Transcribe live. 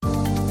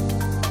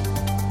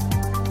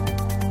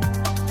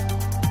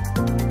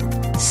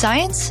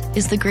Science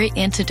is the great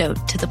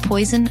antidote to the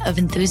poison of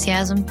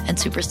enthusiasm and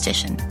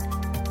superstition.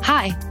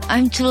 Hi,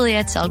 I'm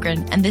Juliette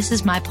Selgren, and this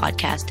is my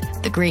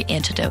podcast, The Great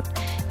Antidote,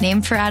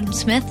 named for Adam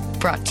Smith,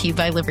 brought to you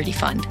by Liberty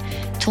Fund.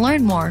 To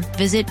learn more,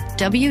 visit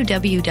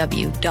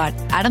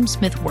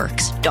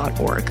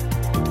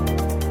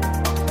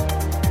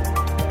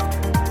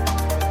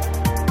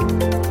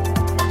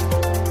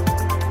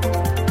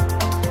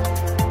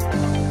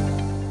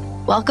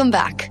Welcome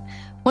back.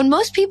 When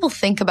most people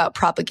think about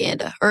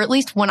propaganda, or at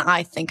least when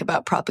I think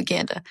about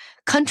propaganda,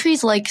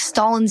 countries like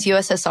Stalin's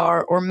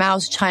USSR or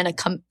Mao's China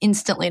come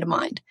instantly to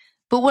mind.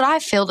 But what I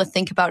fail to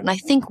think about, and I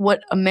think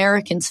what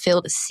Americans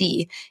fail to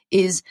see,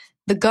 is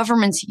the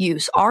government's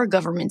use, our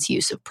government's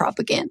use of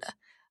propaganda.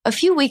 A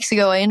few weeks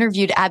ago, I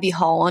interviewed Abby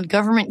Hall on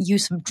government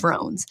use of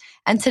drones,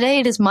 and today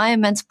it is my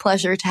immense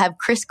pleasure to have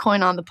Chris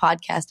Coyne on the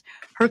podcast,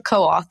 her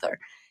co-author.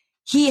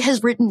 He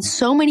has written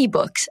so many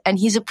books, and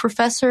he's a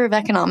professor of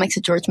economics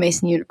at George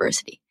Mason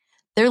University.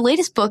 Their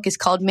latest book is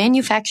called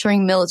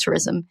Manufacturing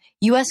Militarism,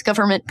 U.S.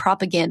 Government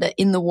Propaganda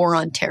in the War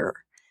on Terror.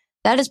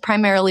 That is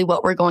primarily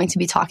what we're going to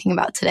be talking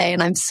about today,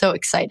 and I'm so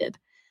excited.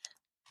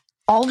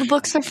 All the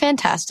books are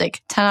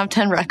fantastic, 10 out of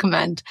 10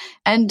 recommend.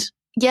 And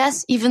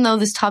yes, even though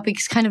this topic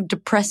is kind of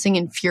depressing,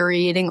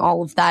 infuriating,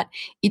 all of that,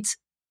 it's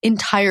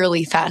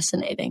entirely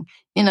fascinating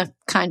in a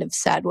kind of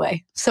sad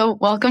way. So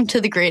welcome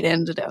to The Great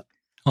Antidote.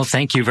 Well,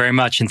 thank you very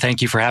much, and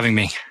thank you for having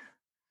me.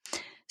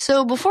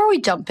 So before we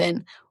jump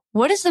in,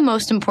 what is the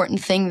most important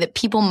thing that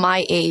people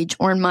my age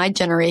or in my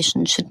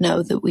generation should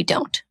know that we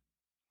don't?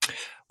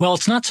 Well,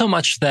 it's not so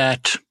much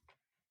that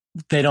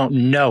they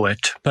don't know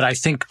it, but I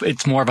think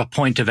it's more of a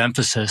point of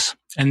emphasis.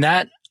 And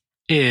that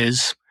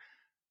is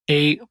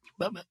a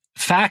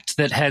fact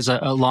that has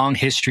a long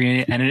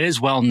history, and it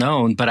is well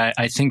known, but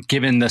I think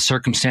given the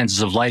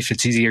circumstances of life,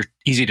 it's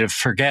easy to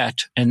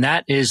forget. And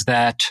that is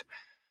that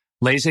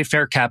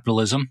laissez-faire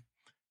capitalism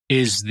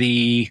is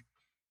the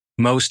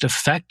most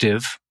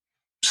effective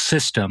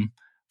system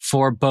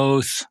for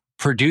both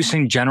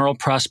producing general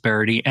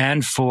prosperity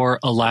and for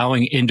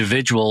allowing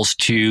individuals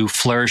to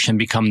flourish and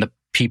become the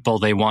people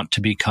they want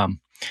to become.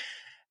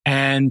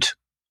 And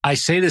I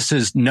say this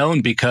is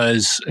known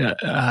because,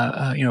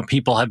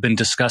 people have been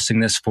discussing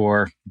this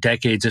for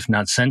decades, if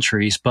not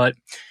centuries, but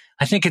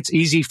I think it's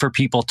easy for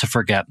people to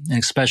forget,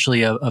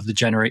 especially of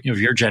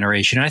your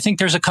generation. And I think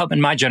there's a couple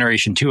in my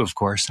generation too, of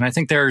course. And I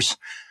think there's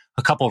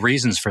a couple of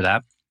reasons for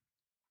that.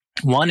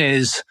 One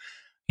is,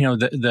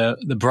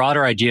 the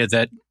broader idea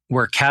that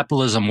where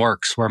capitalism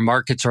works, where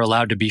markets are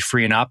allowed to be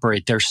free and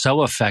operate, they're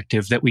so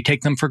effective that we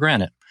take them for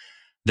granted.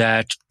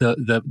 That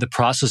the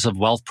process of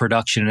wealth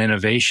production and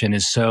innovation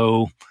is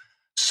so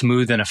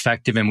smooth and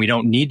effective, and we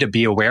don't need to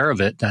be aware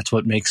of it. That's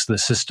what makes the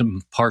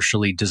system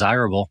partially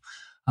desirable.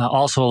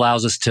 Also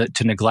allows us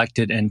to neglect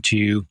it and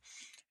to,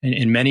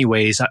 in many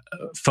ways,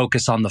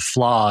 focus on the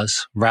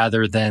flaws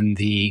rather than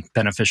the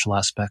beneficial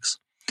aspects.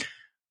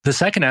 The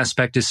second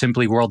aspect is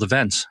simply world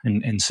events.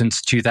 And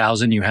since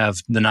 2000, you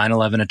have the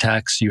 9/11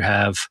 attacks, you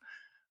have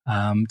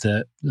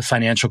the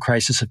financial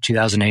crisis of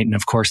 2008, and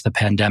of course the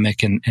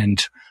pandemic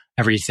and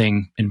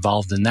everything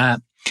involved in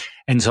that.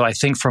 And so I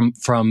think from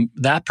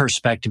that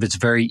perspective, it's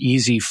very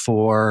easy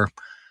for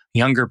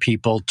younger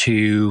people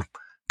to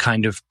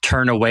kind of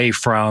turn away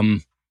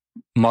from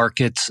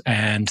markets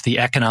and the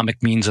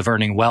economic means of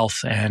earning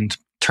wealth and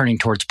turning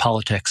towards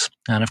politics.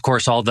 And of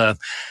course, all the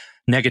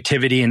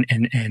negativity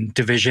and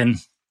division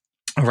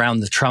around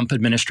the Trump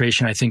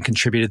administration, I think,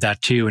 contributed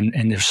that too.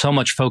 And there's so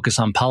much focus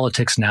on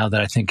politics now that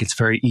I think it's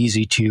very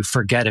easy to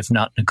forget, if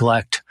not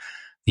neglect,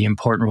 the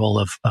important role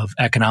of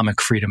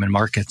economic freedom in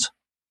markets.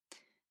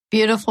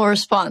 Beautiful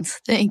response.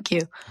 Thank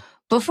you.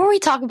 Before we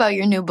talk about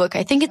your new book,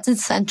 I think it's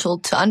essential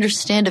to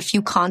understand a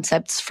few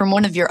concepts from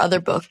one of your other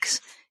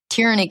books,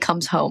 Tyranny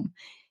Comes Home.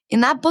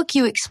 In that book,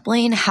 you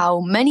explain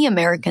how many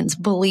Americans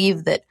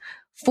believe that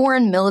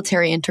foreign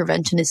military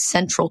intervention is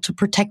central to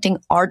protecting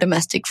our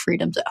domestic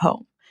freedoms at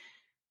home.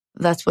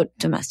 That's what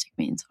domestic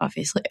means,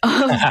 obviously.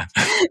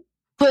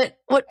 But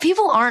what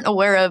people aren't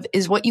aware of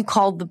is what you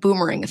call the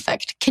boomerang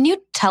effect. Can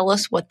you tell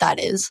us what that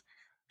is?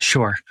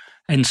 Sure.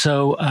 And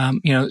so,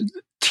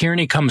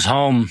 Tyranny Comes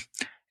Home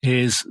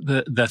is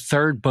the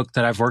third book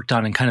that I've worked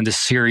on in kind of this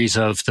series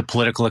of the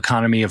political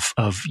economy of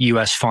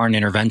U.S. foreign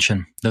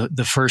intervention.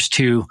 The first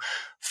two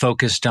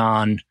focused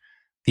on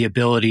the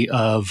ability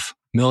of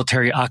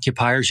military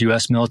occupiers,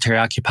 U.S. military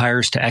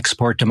occupiers, to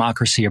export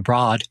democracy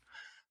abroad.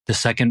 The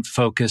second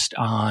focused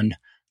on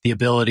the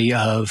ability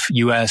of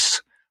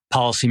U.S.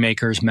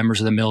 policymakers,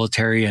 members of the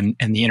military, and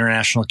the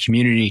international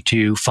community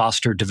to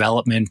foster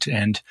development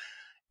and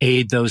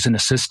aid those in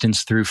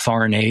assistance through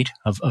foreign aid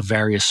of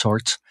various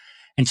sorts.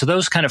 And so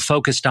those kind of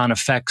focused on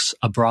effects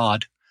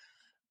abroad.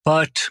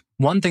 But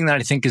one thing that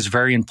I think is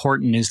very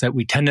important is that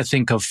we tend to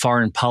think of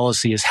foreign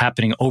policy as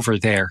happening over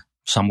there,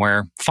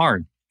 somewhere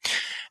foreign.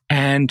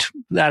 And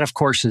that, of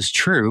course, is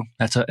true.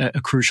 That's a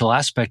crucial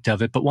aspect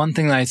of it. But one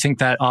thing that I think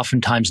that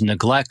oftentimes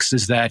neglects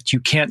is that you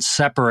can't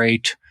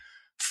separate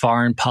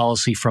foreign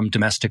policy from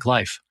domestic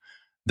life.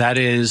 That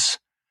is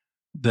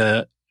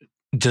the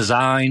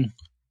design,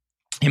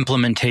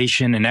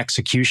 implementation and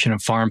execution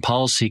of foreign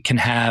policy can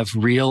have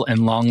real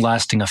and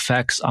long-lasting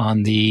effects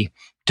on the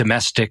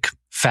domestic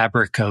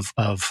fabric of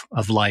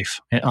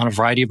life on a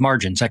variety of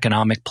margins,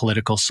 economic,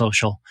 political,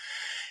 social.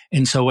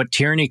 And so what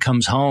Tyranny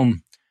Comes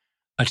Home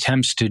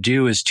attempts to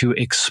do is to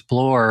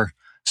explore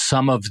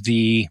some of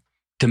the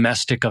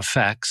domestic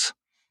effects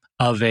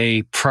of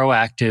a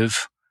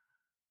proactive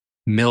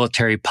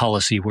military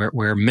policy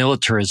where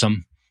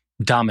militarism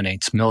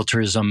dominates.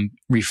 Militarism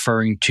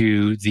referring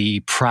to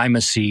the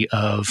primacy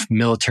of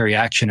military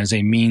action as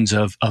a means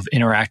of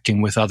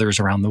interacting with others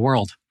around the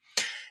world.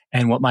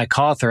 And what my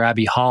co-author,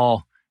 Abby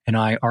Hall, and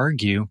I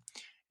argue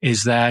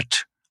is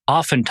that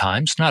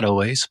oftentimes, not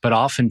always, but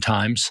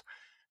oftentimes,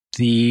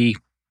 the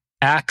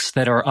acts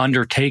that are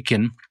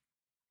undertaken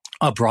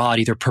abroad,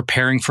 either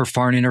preparing for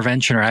foreign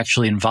intervention or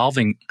actually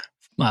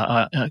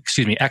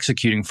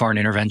executing foreign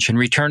intervention,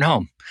 return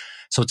home.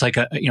 So it's like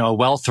a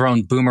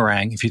well-thrown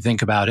boomerang, if you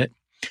think about it,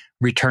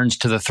 returns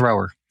to the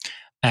thrower.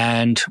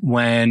 And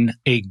when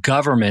a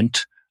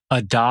government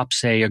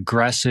adopts a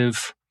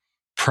aggressive,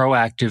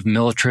 proactive,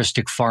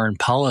 militaristic foreign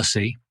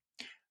policy,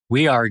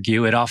 we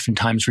argue it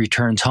oftentimes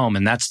returns home.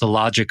 And that's the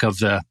logic of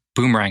the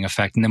boomerang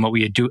effect. And then what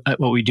we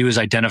do is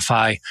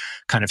identify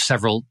kind of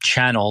several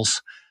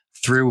channels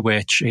through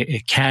which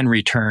it can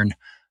return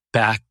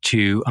back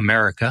to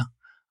America,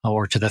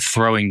 or to the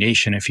throwing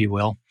nation, if you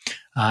will,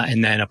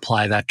 and then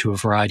apply that to a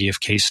variety of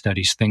case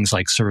studies, things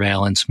like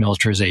surveillance,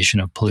 militarization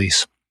of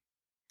police.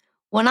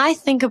 When I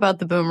think about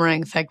the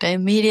boomerang effect, I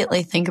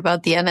immediately think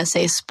about the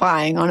NSA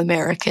spying on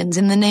Americans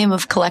in the name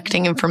of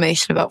collecting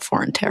information about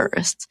foreign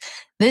terrorists.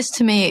 This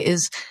to me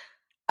is,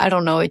 I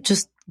don't know, it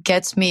just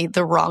gets me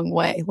the wrong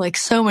way, like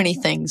so many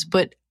things,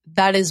 but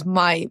that is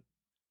my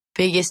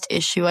biggest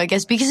issue, I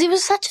guess, because it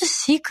was such a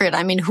secret.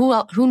 I mean,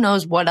 who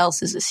knows what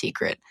else is a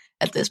secret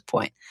at this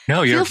point?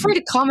 No, feel free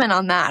to comment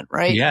on that,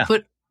 right? Yeah.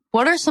 But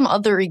what are some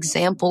other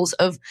examples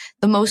of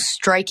the most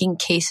striking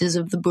cases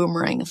of the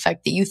boomerang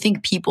effect that you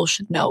think people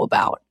should know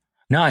about?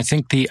 No, I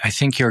think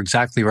you're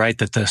exactly right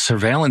that the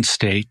surveillance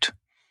state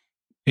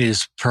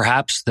is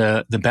perhaps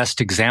the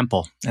best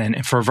example,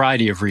 and for a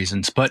variety of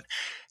reasons. But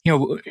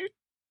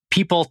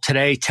people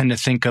today tend to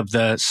think of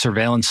the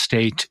surveillance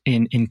state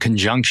in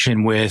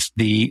conjunction with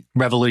the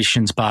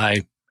revelations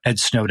by Ed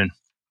Snowden,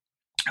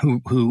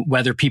 who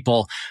whether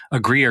people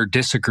agree or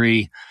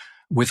disagree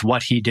with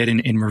what he did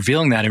in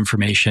revealing that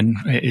information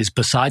is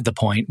beside the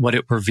point. What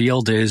it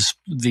revealed is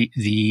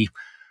the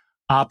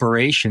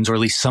operations, or at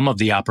least some of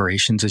the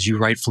operations, as you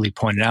rightfully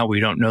pointed out.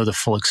 We don't know the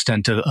full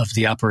extent of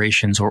the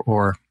operations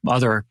or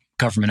other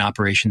government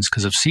operations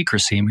because of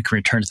secrecy, and we can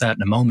return to that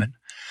in a moment.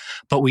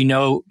 But we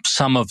know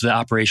some of the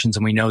operations,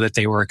 and we know that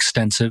they were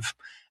extensive,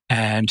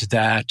 and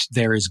that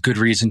there is good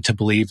reason to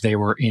believe they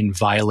were in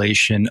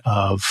violation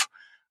of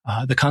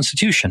the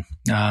Constitution,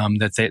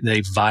 that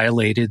they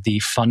violated the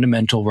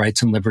fundamental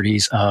rights and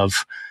liberties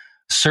of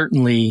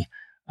certainly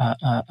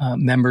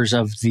members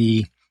of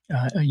the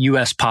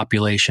U.S.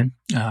 population,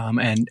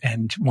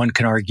 and one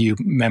can argue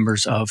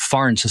members of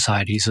foreign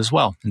societies as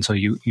well. And so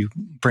you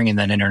bring in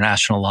that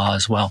international law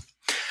as well.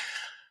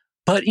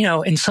 But,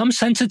 in some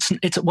sense,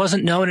 it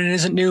wasn't known and it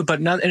isn't new, but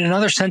in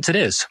another sense, it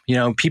is.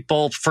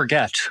 People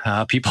forget.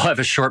 People have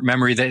a short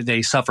memory.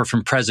 They suffer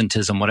from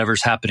presentism.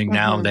 Whatever's happening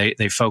now,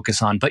 they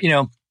focus on. But,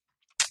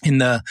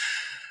 a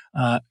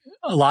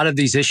lot of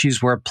these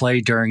issues were at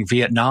play during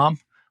Vietnam.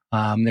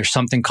 There's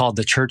something called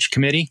the Church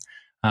Committee.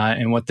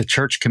 And what the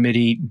Church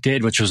Committee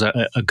did, which was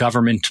a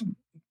government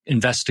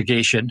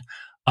investigation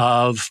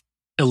of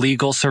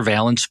illegal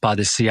surveillance by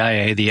the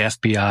CIA, the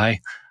FBI,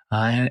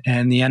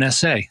 and the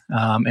NSA.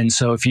 And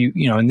so if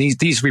and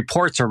these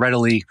reports are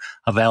readily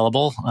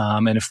available.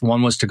 And if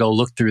one was to go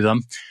look through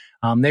them,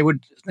 they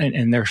would,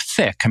 and they're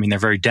thick. I mean, they're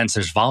very dense.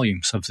 There's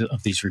volumes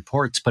of these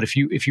reports. But if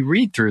you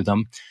read through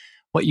them,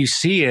 what you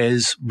see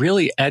is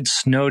really Ed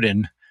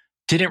Snowden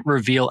didn't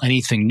reveal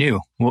anything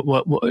new.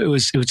 It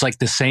was like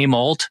the same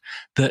old.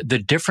 The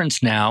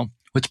difference now,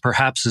 which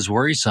perhaps is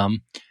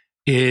worrisome,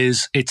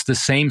 is it's the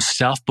same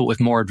stuff, but with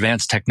more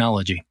advanced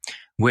technology,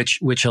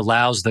 which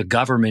allows the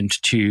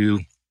government to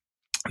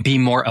be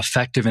more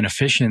effective and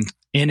efficient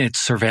in its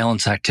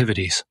surveillance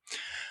activities.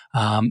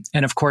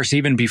 And of course,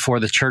 even before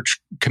the Church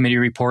Committee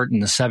report in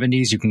the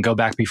 70s, you can go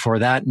back before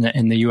that,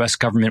 and the U.S.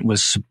 government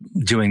was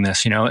doing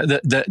this.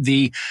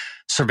 The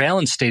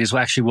surveillance state is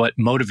actually what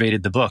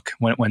motivated the book.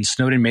 When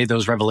Snowden made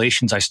those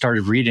revelations, I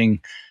started reading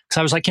because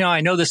I was like,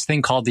 I know this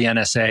thing called the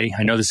NSA.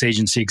 I know this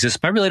agency exists,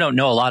 but I really don't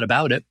know a lot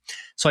about it.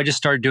 So I just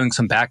started doing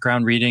some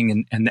background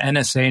reading, and the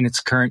NSA in its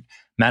current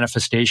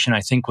manifestation,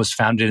 I think, was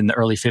founded in the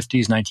early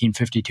 50s,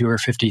 1952 or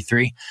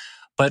 53.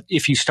 But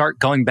if you start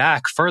going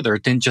back further,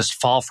 it didn't just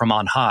fall from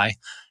on high.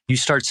 You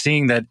start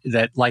seeing that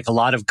like a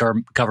lot of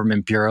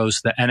government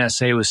bureaus, the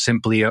NSA was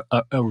simply a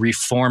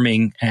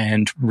reforming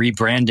and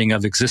rebranding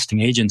of existing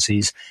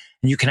agencies.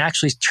 And you can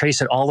actually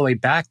trace it all the way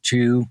back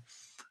to,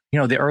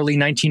 the early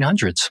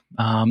 1900s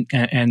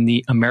and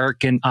the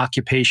American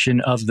occupation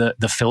of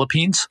the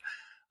Philippines.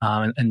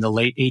 in the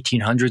late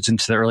 1800s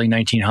into the early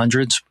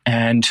 1900s,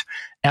 and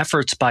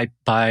efforts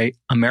by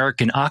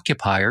American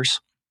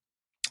occupiers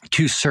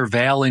to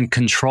surveil and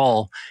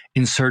control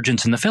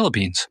insurgents in the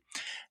Philippines.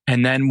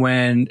 And then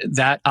when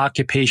that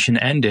occupation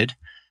ended,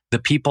 the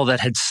people that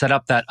had set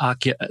up that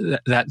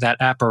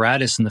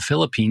apparatus in the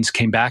Philippines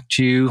came back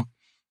to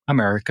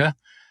America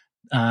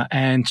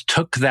and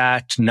took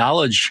that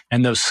knowledge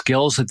and those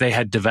skills that they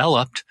had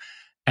developed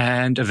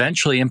and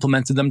eventually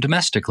implemented them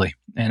domestically.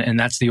 And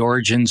that's the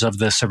origins of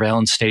the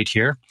surveillance state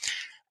here.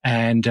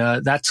 And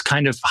that's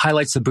kind of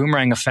highlights the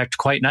boomerang effect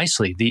quite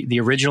nicely. The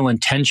original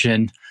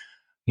intention,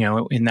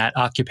 in that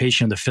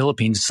occupation of the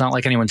Philippines, it's not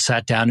like anyone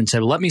sat down and said,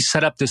 well, let me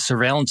set up this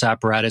surveillance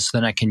apparatus so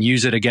then I can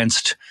use it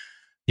against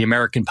the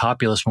American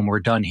populace when we're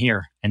done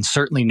here. And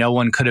certainly no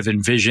one could have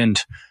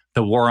envisioned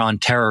the war on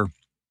terror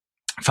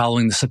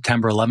following the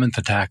September 11th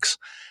attacks.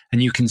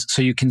 And you can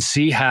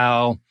see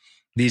how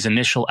these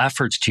initial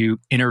efforts to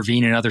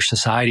intervene in other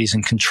societies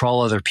and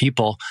control other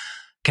people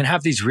can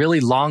have these really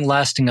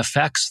long-lasting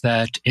effects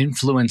that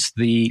influence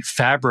the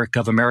fabric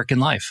of American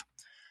life.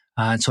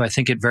 And so I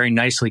think it very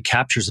nicely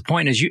captures the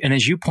point. As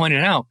you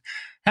pointed out,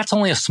 that's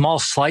only a small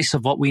slice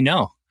of what we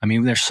know. I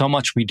mean, there's so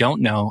much we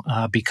don't know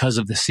because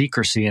of the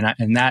secrecy,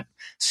 and that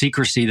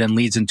secrecy then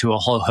leads into a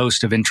whole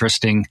host of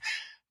interesting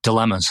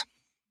dilemmas.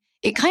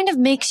 It kind of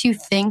makes you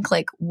think,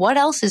 like, what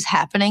else is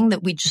happening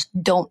that we just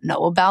don't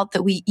know about,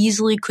 that we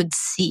easily could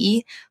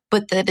see,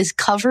 but that is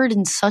covered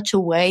in such a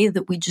way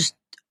that we just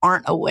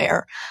aren't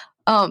aware.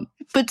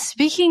 But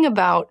speaking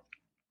about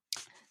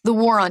the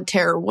war on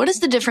terror, what is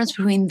the difference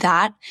between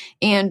that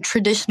and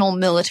traditional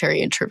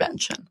military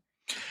intervention?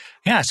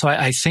 Yeah, so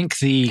I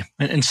think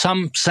in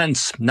some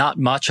sense, not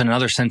much, in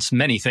another sense,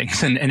 many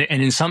things. And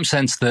in some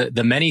sense,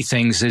 the many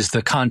things is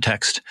the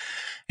context.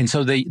 And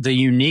so the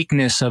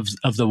uniqueness of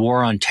the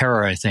war on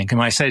terror, I think, and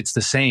when I say it's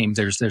the same,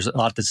 there's a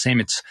lot the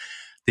same. It's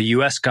the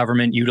U.S.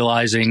 government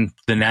utilizing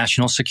the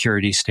national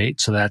security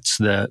state. So that's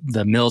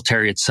the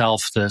military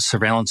itself, the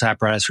surveillance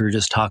apparatus we were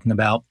just talking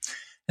about,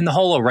 and the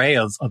whole array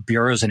of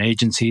bureaus and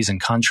agencies and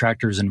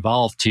contractors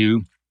involved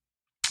to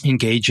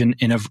engage in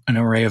an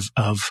array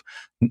of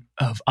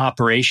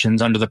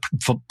operations under the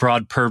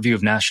broad purview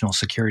of national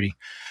security.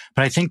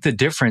 But I think the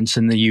difference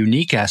and the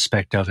unique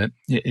aspect of it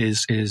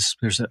is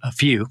there's a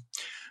few.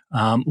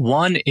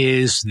 One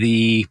is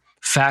the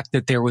fact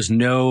that there was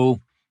no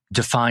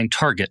defined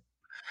target.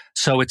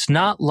 So it's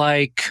not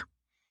like,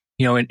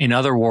 in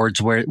other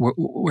words, where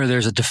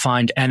there's a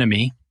defined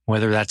enemy,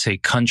 whether that's a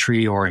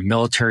country or a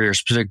military or a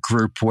specific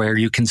group, where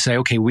you can say,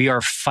 okay, we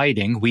are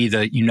fighting,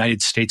 the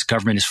United States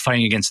government is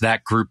fighting against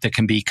that group that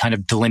can be kind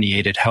of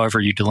delineated,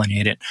 however you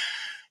delineate it.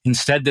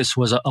 Instead, this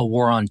was a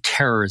war on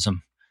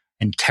terrorism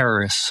and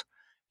terrorists.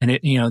 And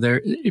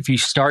if you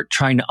start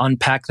trying to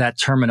unpack that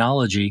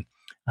terminology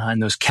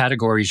and those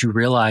categories, you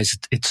realize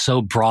it's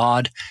so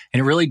broad,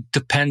 and it really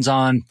depends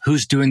on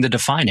who's doing the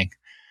defining.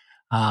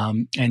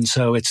 And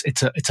so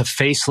it's a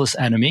faceless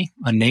enemy,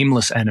 a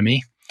nameless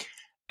enemy.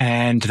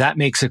 And that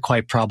makes it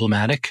quite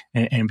problematic.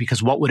 And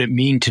because what would it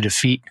mean to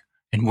defeat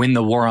and win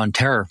the war on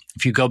terror?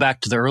 If you go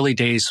back to the early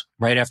days,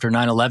 right after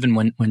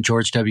 9/11, when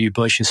George W.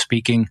 Bush is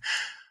speaking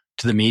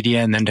to the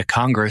media and then to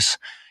Congress,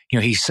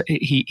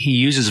 he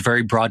uses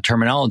very broad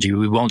terminology.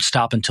 We won't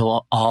stop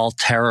until all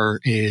terror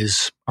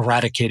is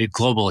eradicated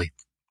globally,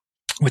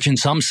 which in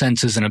some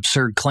sense is an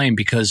absurd claim,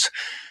 because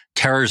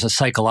terror is a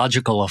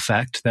psychological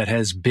effect that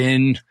has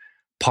been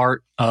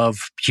part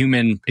of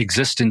human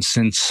existence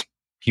since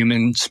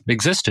humans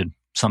existed.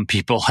 Some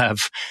people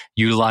have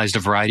utilized a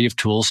variety of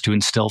tools to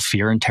instill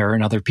fear and terror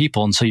in other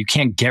people. And so you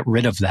can't get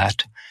rid of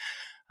that.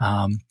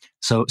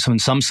 So in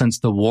some sense,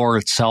 the war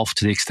itself,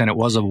 to the extent it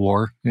was a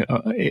war,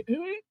 it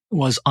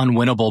was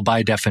unwinnable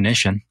by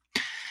definition.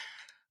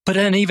 But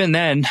then even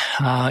then,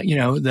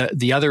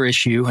 the other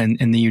issue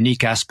and the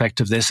unique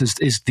aspect of this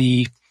is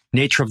the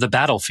nature of the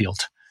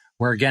battlefield,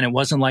 where again, it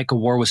wasn't like a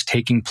war was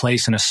taking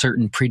place in a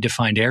certain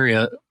predefined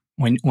area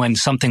when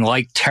something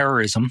like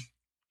terrorism,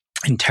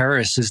 and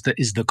terrorists is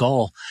the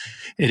goal.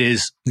 It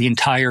is the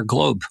entire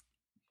globe.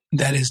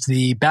 That is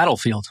the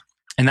battlefield.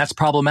 And that's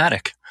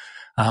problematic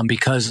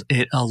because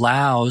it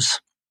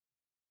allows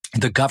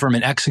the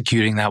government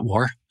executing that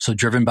war, so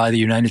driven by the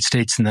United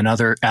States and then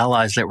other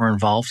allies that were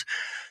involved,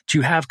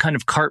 to have kind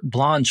of carte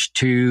blanche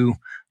to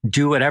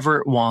do whatever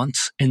it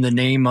wants in the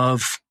name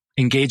of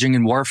engaging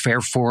in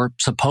warfare for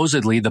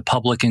supposedly the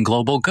public and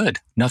global good.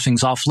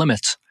 Nothing's off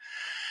limits.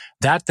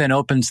 That then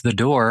opens the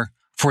door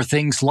for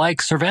things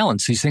like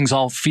surveillance. These things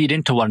all feed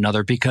into one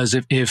another, because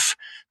if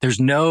there's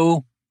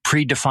no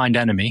predefined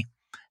enemy,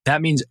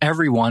 that means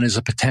everyone is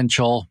a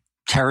potential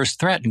terrorist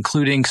threat,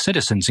 including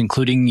citizens,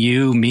 including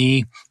you,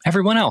 me,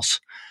 everyone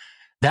else.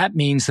 That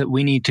means that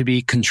we need to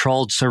be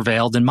controlled,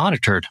 surveilled, and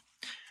monitored.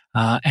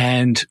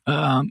 And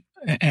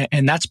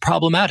that's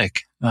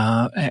problematic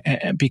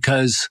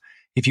because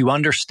if you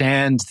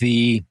understand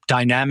the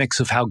dynamics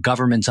of how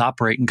governments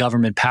operate and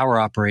government power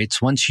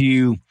operates, once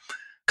you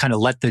kind of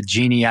let the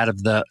genie out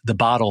of the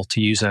bottle, to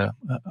use a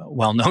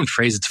well-known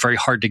phrase. It's very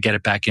hard to get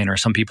it back in. Or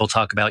some people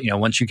talk about,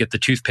 once you get the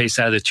toothpaste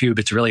out of the tube,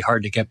 it's really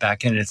hard to get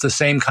back in. And it's the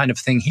same kind of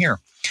thing here.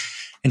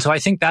 And so I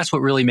think that's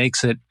what really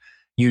makes it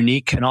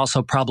unique and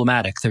also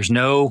problematic. There's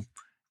no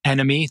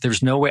enemy.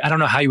 There's no way. I don't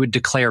know how you would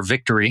declare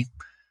victory.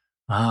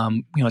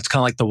 It's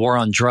kind of like the war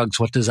on drugs.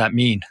 What does that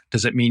mean?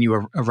 Does it mean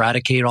you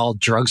eradicate all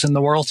drugs in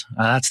the world?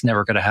 That's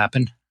never going to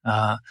happen.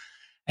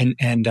 And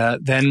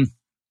then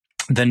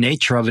the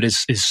nature of it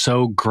is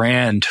so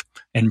grand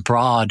and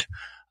broad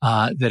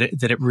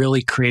that it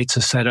really creates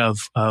a set of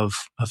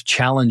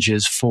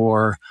challenges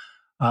for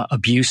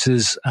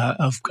abuses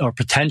or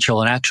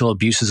potential and actual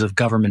abuses of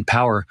government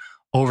power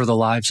over the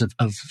lives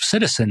of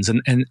citizens.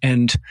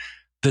 And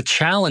the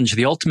challenge,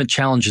 the ultimate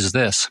challenge, is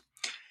this: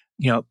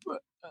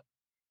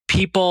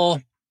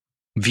 people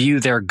view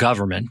their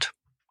government,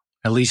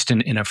 at least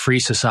in a free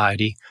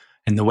society,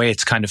 and the way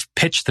it's kind of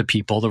pitched to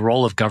people, the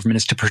role of government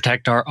is to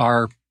protect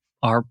our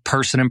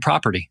person and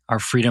property, our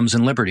freedoms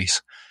and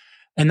liberties.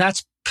 And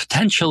that's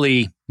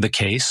potentially the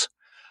case.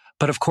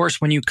 But of course,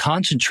 when you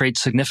concentrate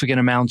significant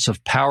amounts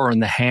of power in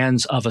the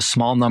hands of a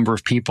small number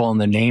of people in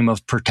the name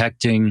of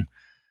protecting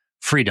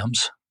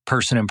freedoms,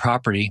 person and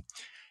property,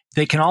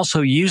 they can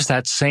also use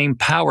that same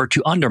power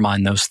to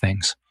undermine those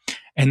things.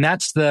 And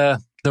that's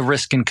the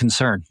risk and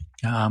concern.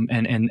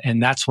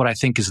 And that's what I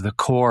think is the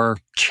core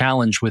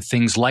challenge with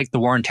things like the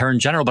war on terror in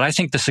general, but I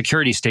think the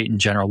security state in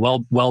general,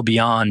 well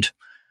beyond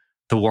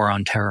the war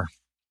on terror.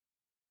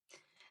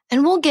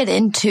 And we'll get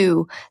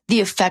into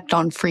the effect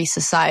on free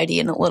society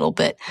in a little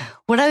bit.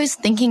 What I was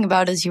thinking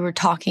about as you were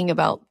talking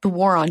about the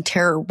war on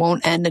terror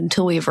won't end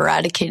until we've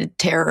eradicated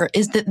terror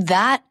is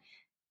that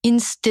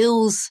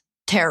instills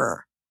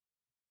terror.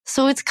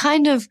 So it's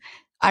kind of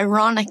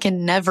ironic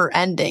and never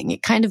ending.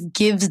 It kind of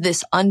gives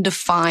this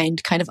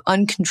undefined, kind of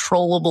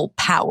uncontrollable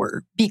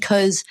power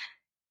because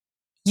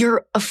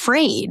you're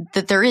afraid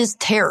that there is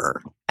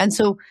terror. And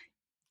so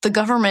the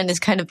government is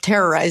kind of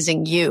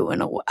terrorizing you.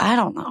 And I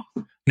don't know.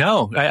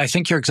 No, I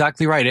think you're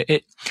exactly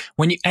right.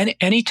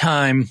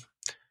 Anytime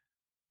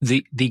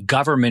the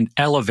government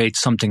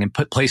elevates something and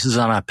places it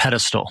on a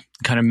pedestal,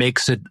 kind of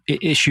makes it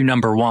issue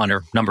number one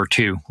or number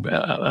two,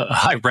 a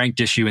high-ranked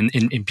issue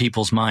in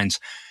people's minds,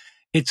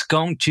 it's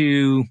going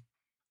to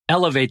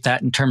elevate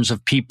that in terms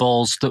of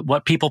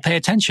what people pay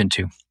attention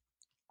to.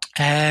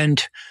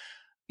 And,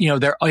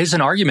 there is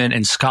an argument,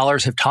 and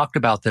scholars have talked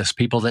about this,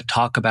 people that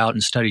talk about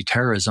and study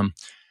terrorism,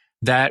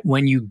 that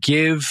when you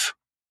give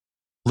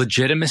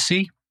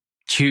legitimacy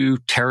to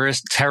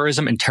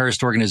terrorism and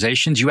terrorist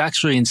organizations, you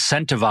actually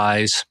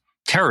incentivize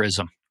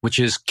terrorism, which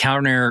is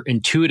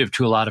counterintuitive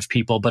to a lot of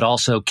people, but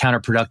also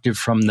counterproductive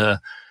from the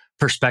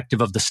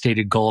perspective of the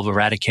stated goal of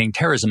eradicating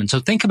terrorism. And so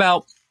think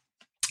about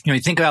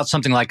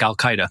something like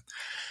Al-Qaeda.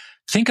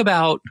 Think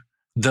about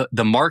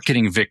the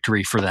marketing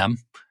victory for them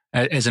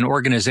as an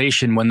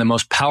organization when the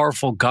most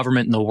powerful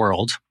government in the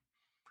world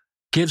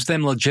gives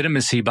them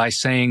legitimacy by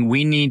saying,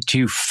 we need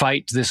to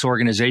fight this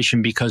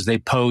organization because they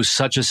pose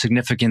such a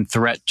significant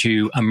threat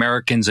to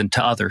Americans and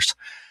to others.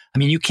 I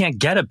mean, you can't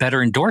get a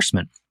better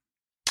endorsement.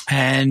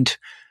 And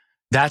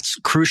that's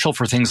crucial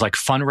for things like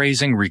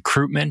fundraising,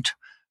 recruitment,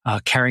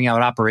 carrying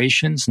out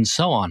operations, and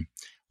so on.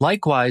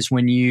 Likewise,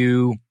 when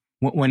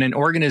an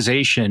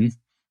organization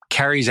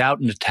carries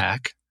out an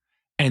attack,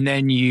 and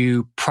then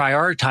you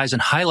prioritize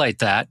and highlight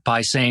that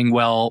by saying,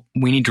 well,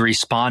 we need to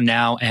respond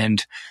now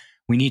and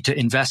we need to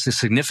invest a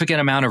significant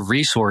amount of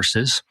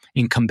resources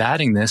in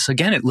combating this.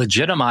 Again, it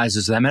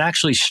legitimizes them. It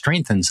actually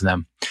strengthens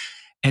them.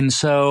 And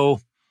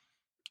so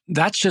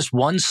that's just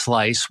one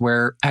slice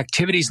where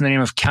activities in the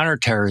name of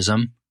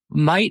counterterrorism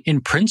might,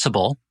 in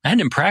principle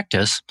and in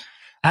practice,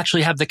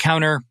 actually have the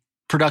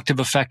counterproductive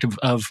effect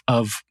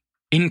of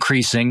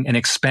increasing and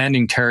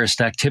expanding terrorist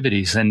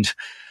activities. And,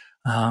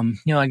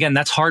 again,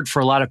 that's hard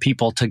for a lot of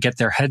people to get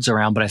their heads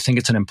around, but I think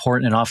it's an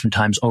important and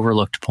oftentimes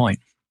overlooked point.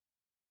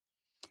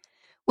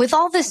 With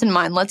all this in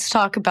mind, let's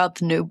talk about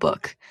the new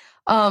book.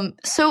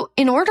 So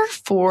in order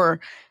for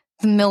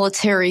the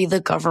military,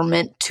 the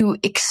government, to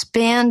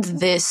expand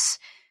this,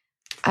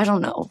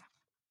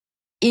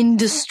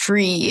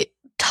 industry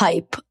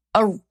type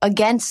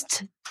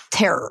against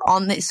terror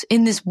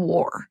in this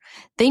war,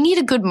 they need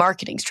a good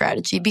marketing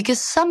strategy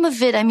because some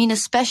of it,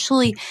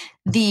 especially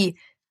the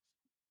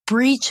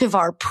breach of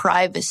our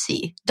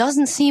privacy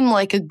doesn't seem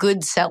like a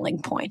good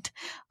selling point.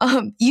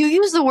 You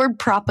use the word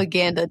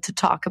propaganda to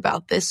talk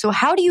about this. So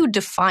how do you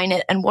define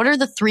it and what are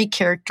the three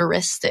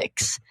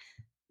characteristics?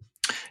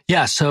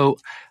 Yeah. So,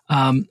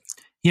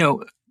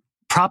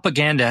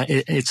 propaganda,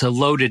 it's a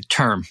loaded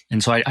term.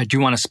 And so I do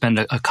want to spend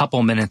a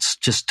couple minutes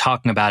just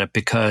talking about it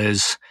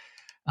because,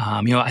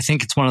 I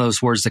think it's one of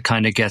those words that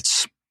kind of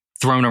gets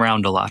thrown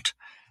around a lot.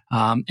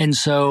 And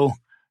so,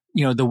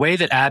 the way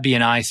that Abby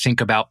and I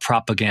think about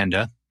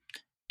propaganda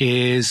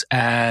is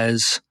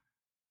it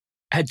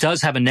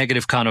does have a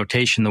negative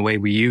connotation the way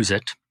we use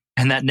it.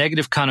 And that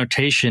negative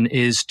connotation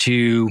is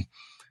to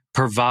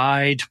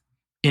provide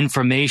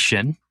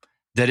information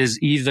that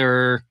is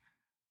either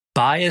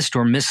biased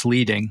or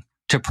misleading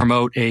to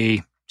promote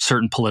a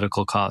certain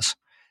political cause.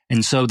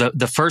 And so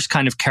the first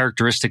kind of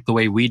characteristic, the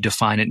way we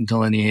define it and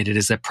delineate it,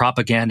 is that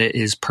propaganda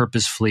is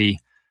purposefully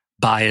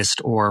biased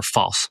or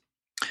false.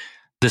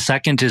 The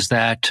second is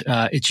that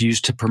it's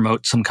used to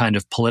promote some kind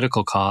of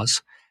political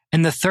cause.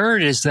 And the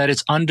third is that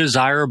it's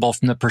undesirable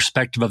from the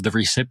perspective of the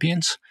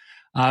recipients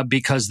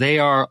because they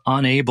are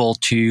unable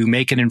to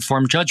make an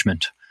informed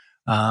judgment.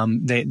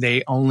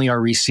 They only are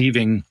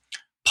receiving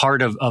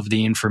part of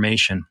the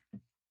information.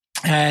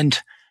 And,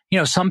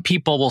 some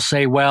people will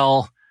say,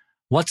 well,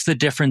 what's the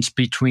difference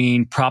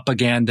between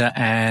propaganda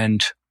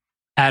and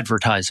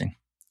advertising?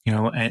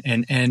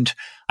 And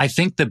I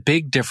think the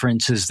big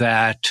difference is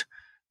that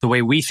the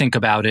way we think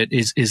about it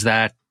is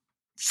that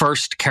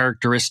first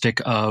characteristic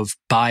of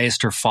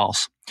biased or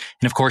false.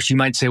 And of course, you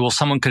might say, well,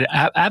 someone could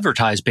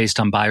advertise based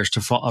on biased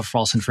or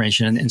false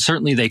information, and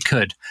certainly they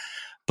could.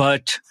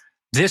 But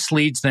this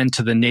leads then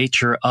to the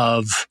nature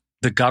of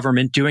the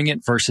government doing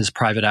it versus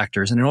private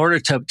actors. And in order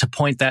to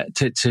point that,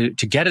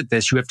 to get at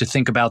this, you have to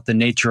think about the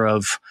nature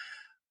of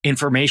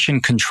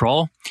information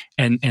control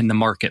and the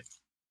market.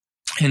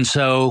 And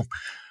so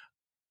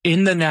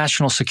in the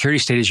national security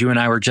state, as you and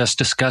I were just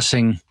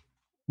discussing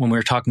when we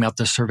were talking about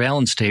the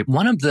surveillance state,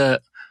 one of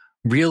the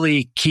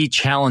really key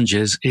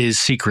challenges is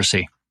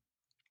secrecy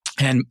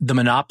and the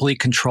monopoly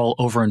control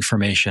over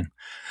information.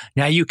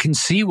 Now, you can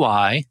see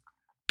why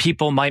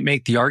people might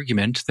make the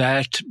argument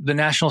that the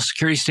national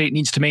security state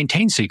needs to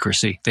maintain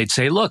secrecy. They'd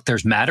say, look,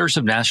 there's matters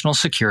of national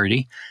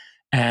security,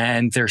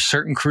 and there's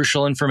certain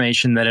crucial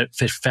information that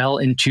if it fell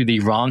into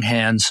the wrong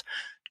hands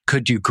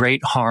could do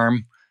great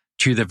harm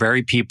to the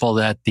very people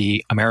that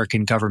the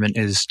American government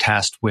is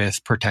tasked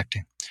with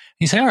protecting.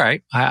 You say, all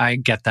right, I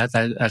get that.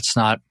 That's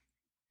not,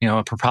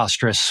 a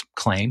preposterous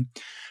claim.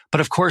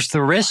 But of course,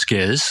 the risk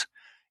is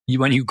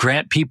when you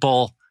grant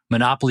people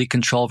monopoly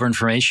control over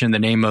information in the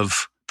name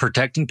of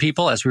protecting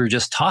people, as we were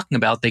just talking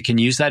about, they can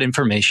use that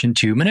information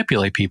to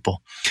manipulate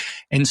people.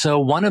 And so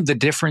one of the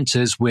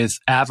differences with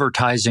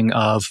advertising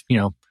of,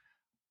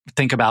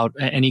 think about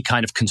any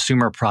kind of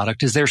consumer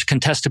product is there's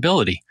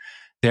contestability.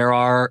 There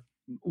are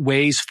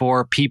ways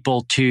for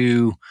people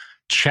to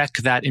check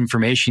that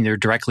information either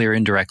directly or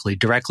indirectly.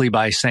 Directly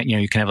by saying,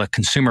 you can have a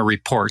consumer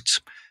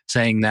reports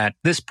saying that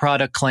this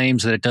product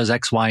claims that it does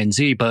X, Y, and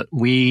Z, but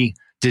we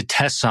did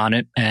tests on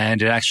it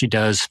and it actually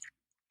does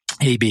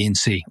A, B, and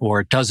C, or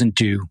it doesn't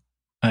do,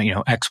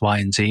 X, Y,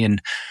 and Z,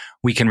 and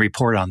we can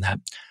report on that.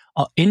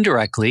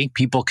 Indirectly,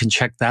 people can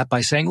check that by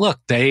saying, look,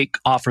 they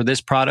offer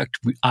this product.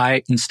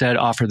 I instead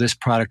offer this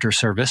product or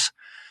service.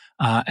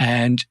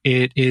 And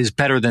it is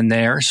better than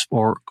theirs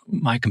or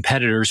my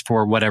competitors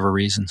for whatever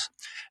reasons.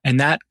 And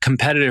that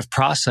competitive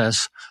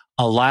process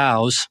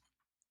allows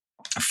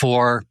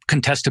for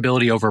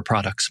contestability over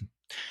products.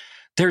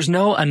 There's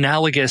no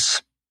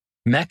analogous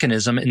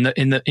mechanism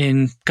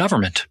in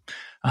government.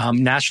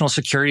 National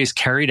security is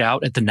carried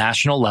out at the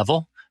national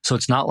level. So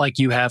it's not like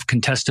you have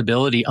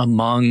contestability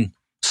among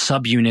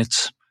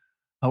subunits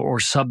or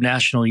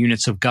subnational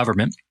units of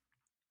government.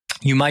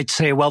 You might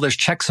say, well, there's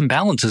checks and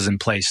balances in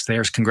place.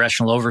 There's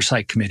congressional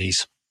oversight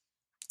committees.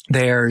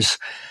 There's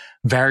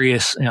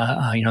various,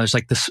 there's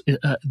like this,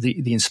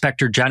 the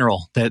inspector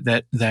general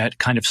that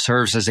kind of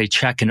serves as a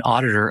check and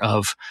auditor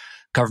of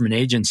government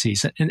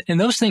agencies. And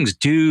those things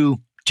do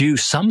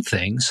some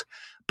things.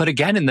 But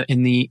again,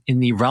 in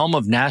the realm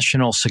of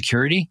national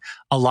security,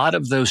 a lot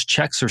of those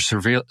checks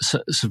are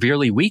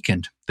severely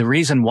weakened. The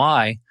reason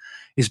why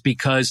is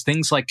because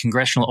things like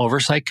congressional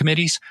oversight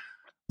committees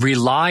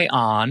rely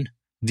on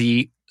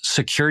the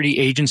security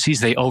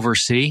agencies they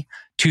oversee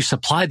to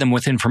supply them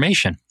with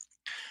information.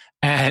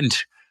 And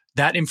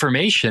that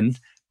information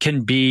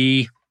can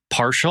be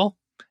partial,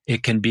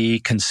 it can be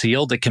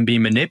concealed, it can be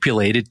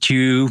manipulated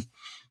to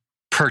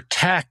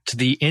protect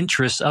the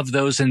interests of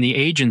those in the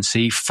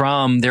agency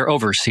from their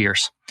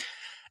overseers.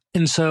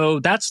 And so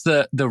that's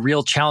the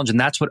real challenge, and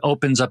that's what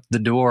opens up the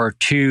door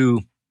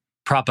to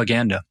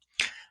propaganda.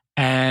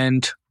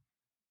 And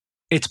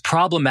it's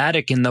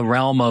problematic in the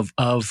realm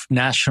of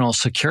national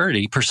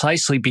security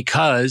precisely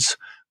because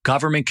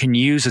government can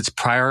use its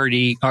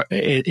proprietary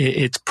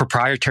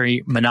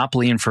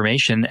monopoly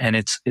information and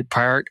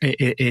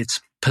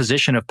its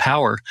position of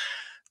power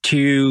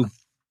to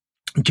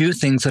do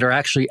things that are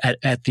actually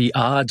at the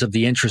odds of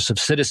the interests of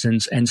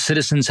citizens, and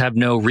citizens have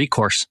no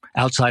recourse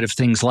outside of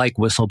things like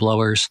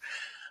whistleblowers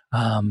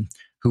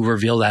who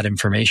reveal that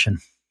information.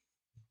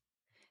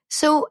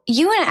 So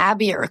you and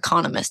Abby are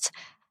economists.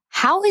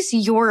 How is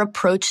your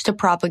approach to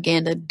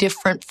propaganda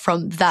different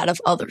from that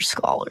of other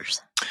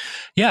scholars?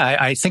 Yeah,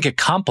 I think it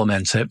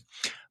complements it.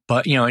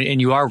 But, and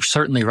you are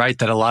certainly right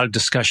that a lot of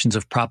discussions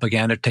of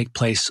propaganda take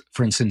place,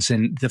 for instance,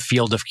 in the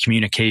field of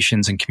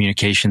communications and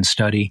communication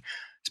study.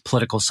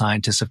 Political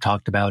scientists have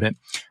talked about it.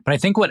 But I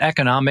think what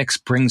economics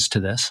brings to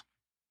this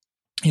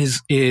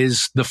is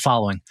the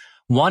following.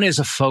 One is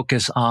a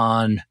focus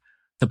on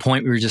the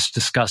point we were just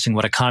discussing,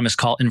 what economists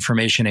call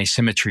information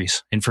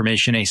asymmetries.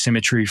 Information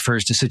asymmetry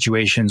refers to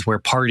situations where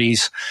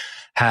parties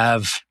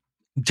have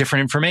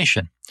different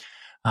information.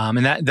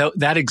 And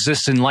that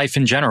exists in life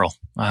in general.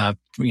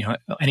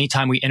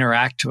 Anytime we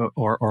interact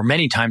or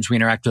many times we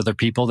interact with other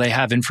people, they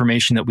have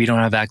information that we don't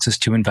have access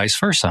to and vice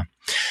versa.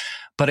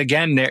 But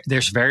again,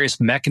 there's various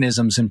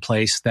mechanisms in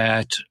place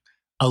that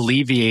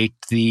alleviate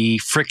the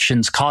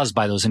frictions caused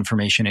by those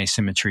information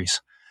asymmetries.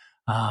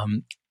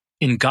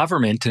 In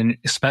government, and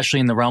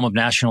especially in the realm of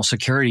national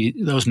security,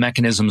 those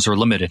mechanisms are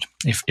limited,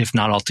 if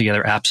not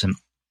altogether absent.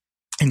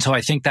 And so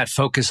I think that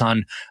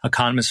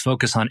economists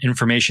focus on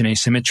information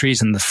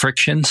asymmetries and the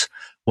frictions,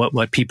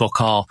 what people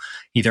call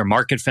either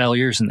market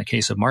failures in the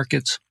case of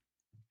markets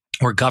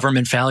or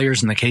government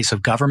failures in the case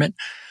of government,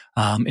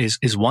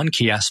 is one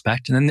key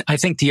aspect. And then I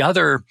think the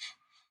other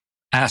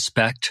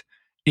aspect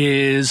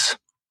is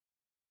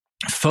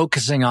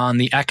focusing on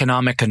the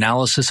economic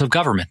analysis of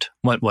government,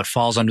 what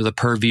falls under the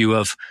purview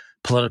of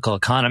political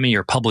economy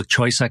or public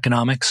choice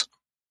economics,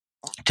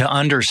 to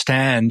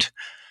understand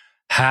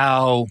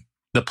how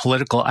the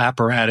political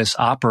apparatus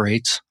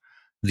operates,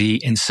 the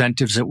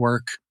incentives at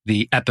work,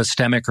 the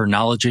epistemic or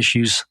knowledge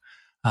issues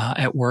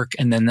at work,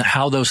 and then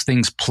how those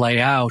things play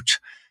out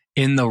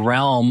in the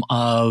realm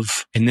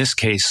of, in this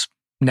case,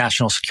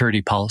 national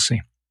security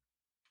policy.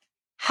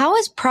 How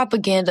is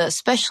propaganda,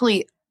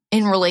 especially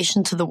in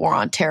relation to the war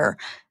on terror,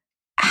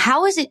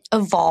 how has it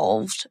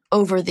evolved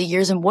over the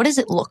years, and what does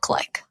it look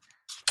like?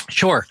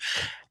 Sure.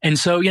 And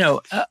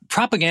so,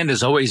 propaganda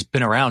has always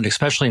been around,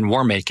 especially in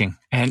war making.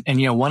 And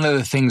one of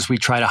the things we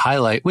try to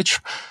highlight, which,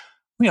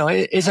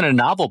 isn't a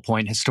novel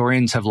point,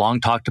 historians have long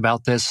talked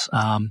about this,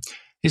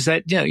 is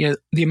that,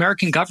 the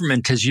American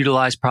government has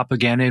utilized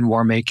propaganda in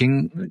war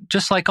making,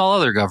 just like all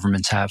other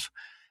governments have.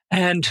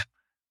 And,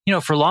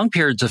 for long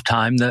periods of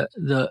time,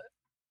 the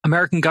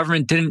American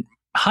government didn't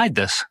hide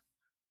this.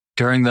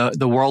 During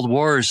the world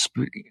wars,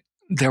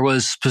 there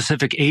was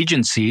specific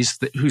agencies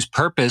whose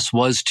purpose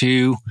was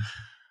to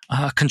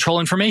control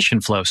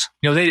information flows.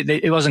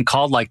 It wasn't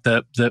called like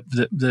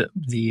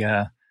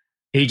the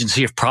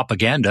agency of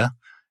propaganda,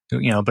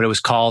 but it was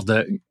called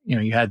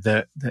you had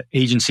the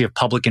Agency of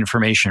Public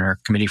Information or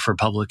Committee for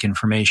Public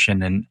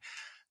Information, and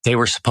they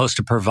were supposed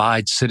to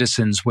provide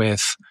citizens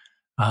with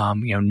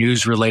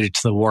news related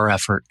to the war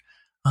effort.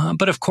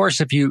 But of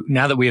course,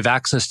 now that we have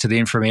access to the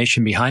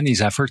information behind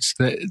these efforts,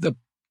 the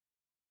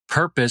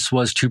purpose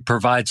was to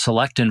provide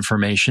select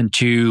information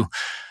to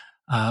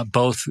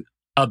both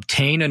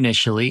obtain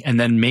initially and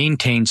then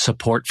maintain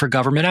support for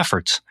government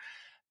efforts.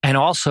 And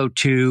also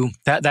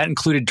that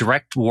included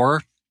direct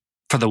war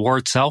for the war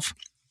itself,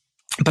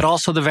 but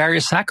also the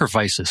various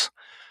sacrifices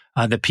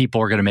that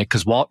people are going to make,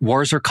 because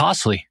wars are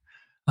costly.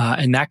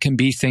 And that can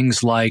be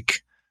things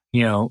like,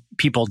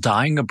 people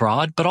dying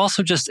abroad, but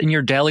also just in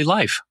your daily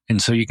life.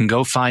 And so you can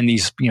go find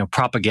these,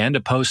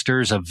 propaganda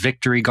posters of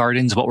victory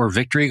gardens. What were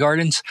victory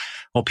gardens?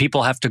 Well,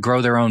 people have to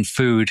grow their own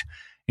food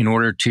in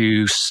order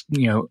to,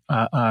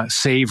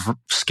 save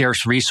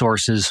scarce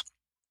resources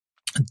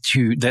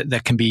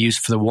that can be used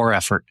for the war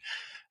effort.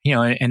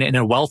 And in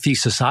a wealthy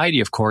society,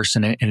 of course,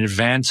 in an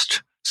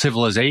advanced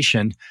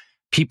civilization,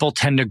 people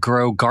tend to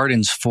grow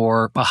gardens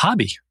for a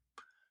hobby,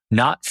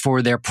 not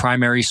for their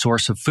primary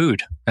source of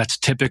food. That's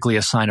typically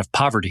a sign of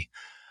poverty.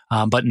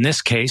 But in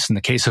this case, in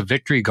the case of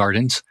victory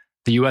gardens,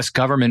 the U.S.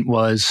 government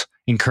was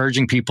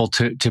encouraging people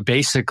to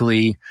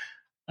basically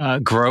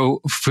grow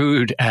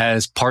food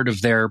as part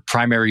of their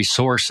primary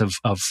source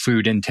of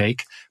food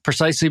intake,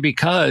 precisely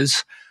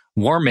because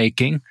war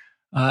making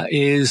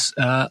is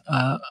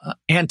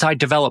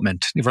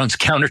anti-development. It runs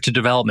counter to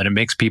development. It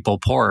makes people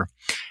poorer.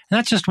 And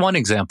that's just one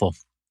example.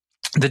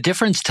 The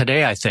difference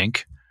today, I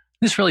think,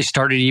 this really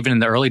started even in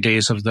the early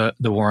days of the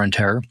war on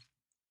terror,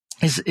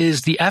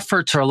 is the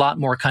efforts are a lot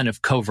more kind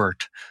of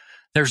covert.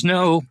 There's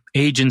no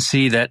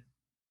agency that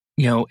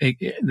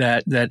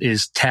that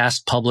is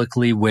tasked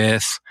publicly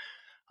with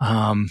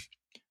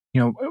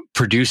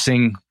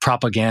producing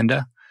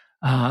propaganda.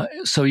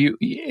 So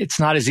it's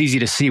not as easy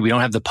to see. We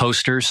don't have the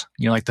posters,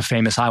 like the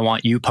famous "I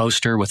Want You"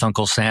 poster with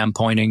Uncle Sam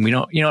pointing.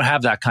 You don't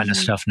have that kind of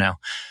stuff now.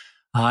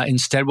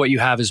 Instead, what you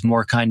have is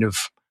more kind of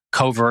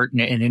covert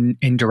and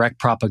indirect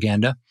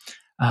propaganda,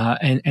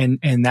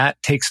 and that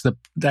takes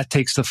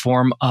the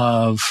form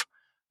of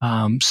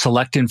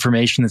select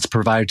information that's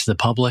provided to the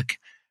public.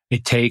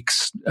 It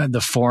takes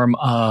the form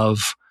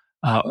of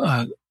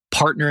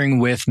partnering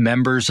with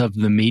members of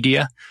the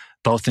media,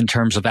 both in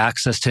terms of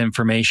access to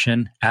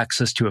information,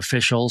 access to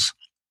officials,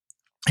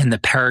 and the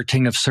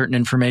parroting of certain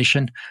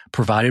information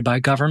provided by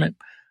government.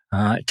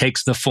 It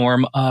takes the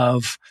form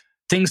of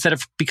things that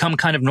have become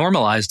kind of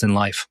normalized in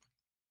life.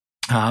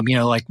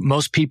 Like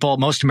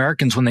most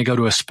Americans, when they go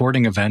to a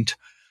sporting event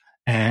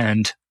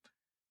and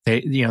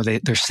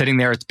they're sitting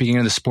there at the beginning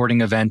of the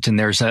sporting event and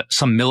there's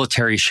some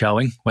military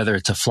showing, whether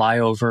it's a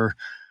flyover,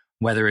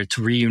 whether it's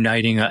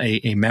reuniting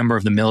a member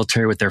of the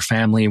military with their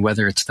family,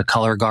 whether it's the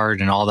color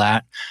guard and all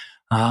that.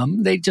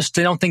 They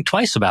don't think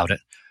twice about it.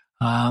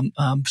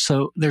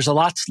 So there's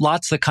lots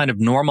that kind of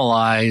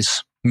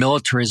normalize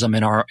militarism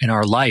in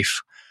our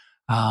life.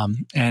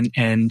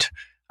 And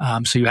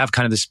So you have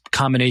kind of this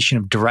combination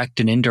of direct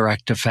and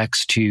indirect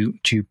effects to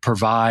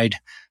provide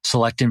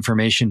select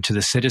information to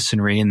the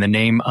citizenry in the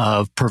name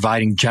of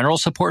providing general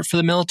support for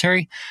the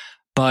military,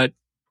 but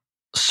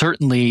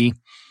certainly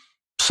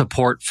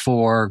support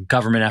for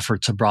government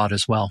efforts abroad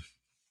as well.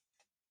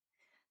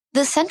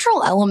 The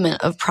central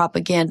element of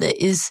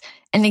propaganda is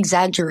an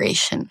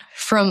exaggeration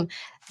from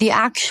the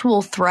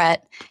actual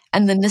threat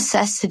and the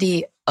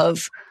necessity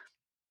of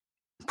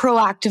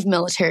proactive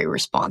military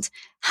response.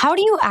 How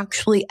do you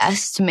actually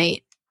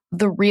estimate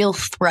the real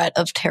threat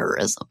of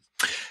terrorism?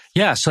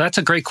 Yeah, so that's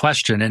a great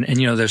question. And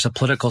there's a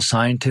political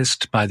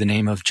scientist by the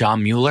name of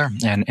John Mueller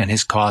and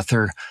his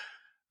co-author,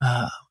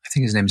 I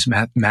think his name is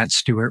Matt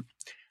Stewart.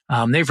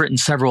 They've written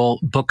several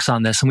books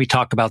on this, and we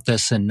talk about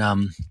this in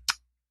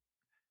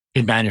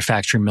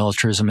Manufacturing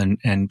Militarism,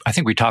 and I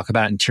think we talk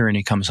about it in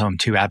Tyranny Comes Home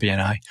too, Abby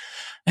and I.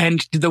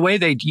 And the way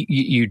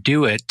you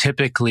do it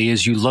typically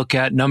is you look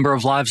at number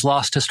of lives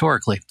lost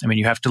historically. I mean,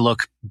 you have to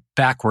look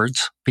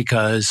backwards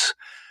because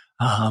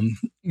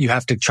you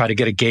have to try to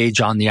get a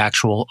gauge on the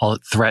actual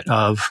threat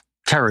of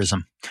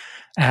terrorism.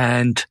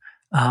 And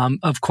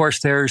of course,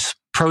 there's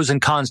pros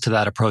and cons to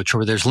that approach,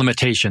 or there's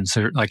limitations.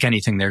 Like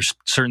anything, there's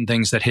certain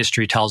things that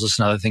history tells us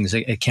and other things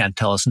it can't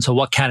tell us. And so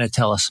what can it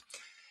tell us?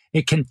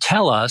 It can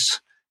tell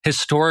us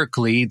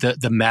historically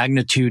the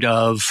magnitude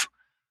of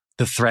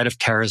the threat of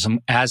terrorism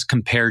as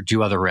compared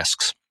to other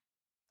risks.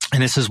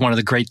 And this is one of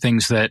the great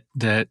things that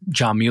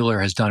John Mueller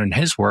has done in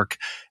his work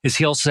is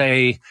he'll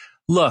say,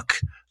 look,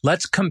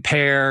 let's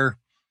compare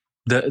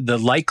the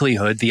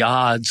likelihood, the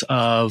odds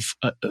of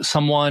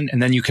someone,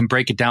 and then you can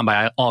break it down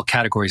by all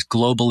categories,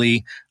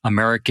 globally,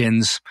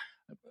 Americans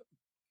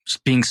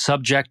being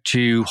subject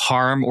to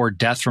harm or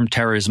death from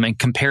terrorism, and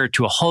compare it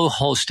to a whole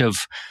host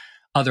of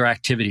other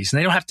activities. And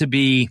they don't have to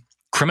be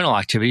criminal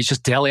activities,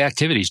 just daily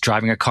activities,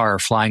 driving a car,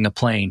 flying a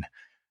plane,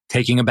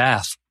 taking a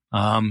bath.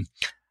 And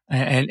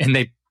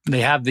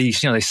they have these,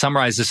 they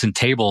summarize this in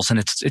tables, and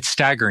it's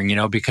staggering,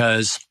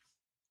 because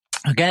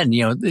again,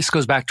 this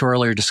goes back to our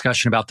earlier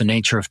discussion about the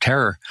nature of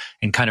terror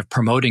and kind of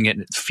promoting it,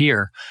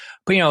 fear.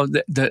 But,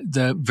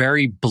 the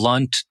very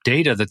blunt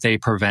data that they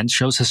prevent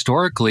shows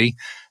historically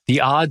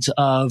the odds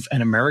of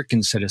an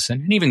American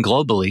citizen, and even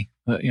globally,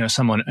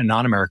 someone, a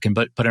non-American,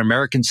 but an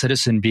American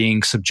citizen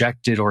being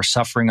subjected or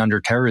suffering under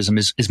terrorism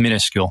is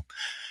minuscule.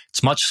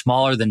 It's much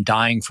smaller than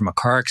dying from a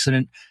car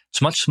accident.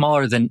 It's much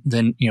smaller than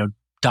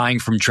dying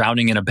from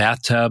drowning in a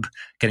bathtub,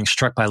 getting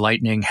struck by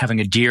lightning,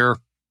 having a deer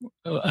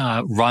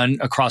run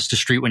across the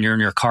street when you're in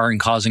your car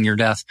and causing your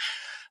death.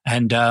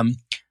 And,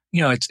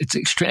 it's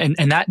extreme.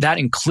 And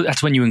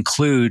that's when you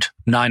include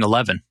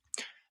 9/11.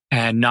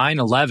 And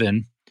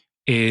 9/11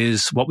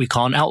 is what we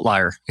call an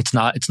outlier. It's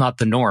not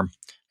the norm.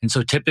 And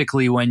so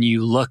typically when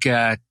you look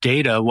at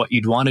data, what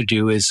you'd want to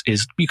do is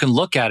you can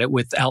look at it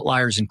with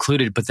outliers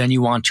included, but then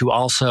you want to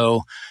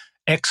also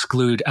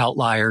exclude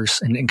outliers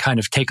and kind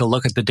of take a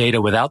look at the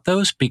data without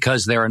those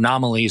because they're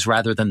anomalies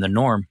rather than the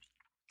norm.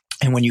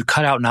 And when you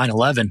cut out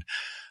 9/11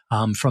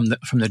 from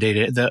the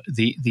data,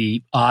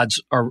 the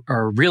odds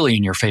are really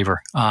in your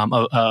favor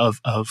of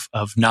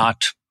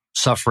not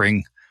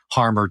suffering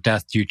harm or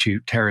death due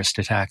to terrorist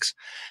attacks.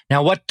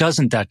 Now, what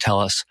doesn't that tell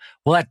us?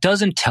 Well, that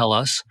doesn't tell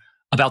us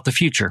about the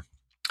future,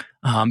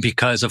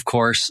 because of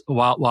course,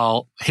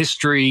 while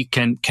history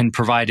can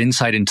provide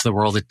insight into the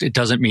world, it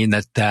doesn't mean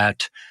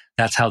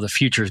that's how the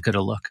future is going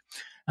to look.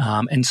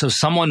 And so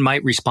someone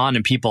might respond,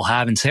 and people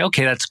have, and say,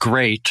 okay, that's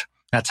great.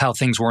 That's how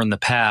things were in the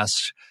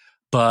past.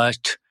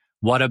 But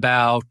what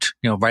about,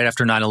 right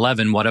after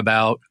 9/11, what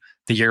about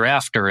the year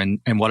after? And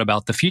what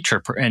about the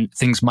future? And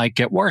things might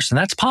get worse. And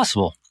that's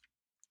possible.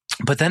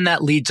 But then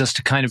that leads us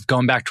to kind of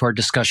going back to our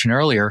discussion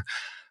earlier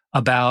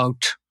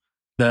about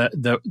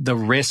the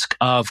risk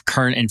of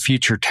current and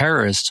future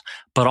terrorists,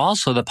 but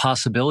also the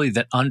possibility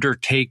that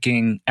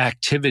undertaking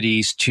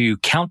activities to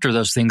counter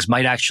those things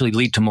might actually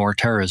lead to more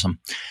terrorism.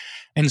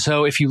 And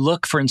so if you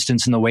look, for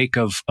instance, in the wake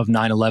of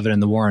 9/11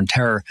 and the war on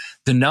terror,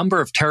 the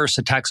number of terrorist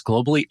attacks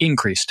globally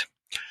increased.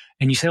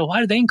 And you say, well, why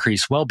did they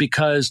increase? Well,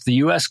 because the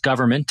U.S.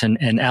 government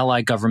and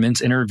allied governments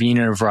intervene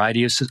in a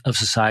variety of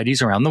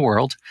societies around the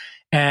world,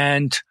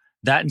 and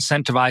that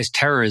incentivized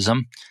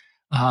terrorism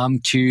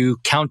to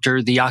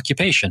counter the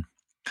occupation.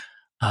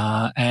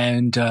 So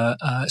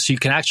you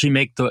can actually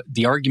make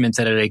the argument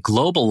that at a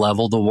global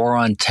level, the war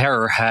on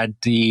terror had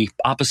the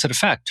opposite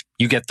effect.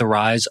 You get the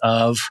rise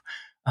of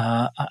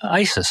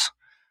ISIS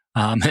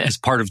as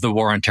part of the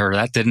war on terror.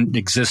 That didn't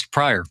exist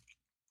prior.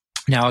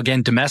 Now,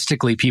 again,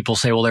 domestically, people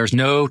say, well, there's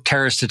no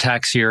terrorist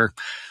attacks here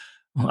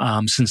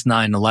since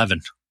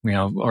 9/11,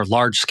 or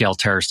large-scale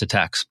terrorist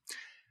attacks.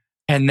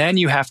 And then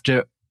you have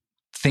to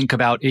think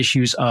about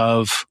issues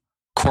of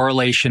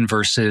correlation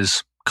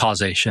versus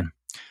causation.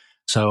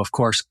 So, of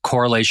course,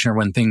 correlation are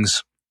when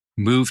things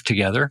move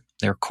together.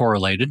 They're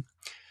correlated.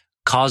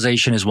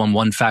 Causation is when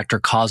one factor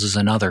causes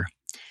another.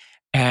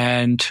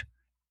 And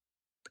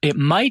it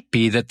might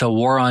be that the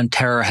war on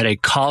terror had a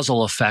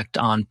causal effect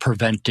on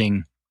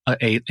preventing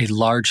a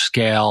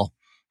large-scale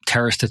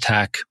terrorist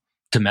attack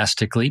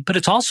domestically, but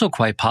it's also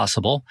quite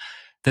possible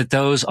that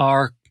those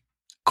are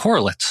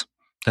correlates,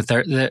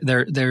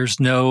 that there's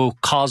no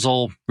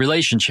causal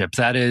relationship.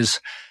 That is,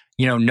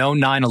 no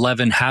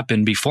 9/11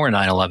 happened before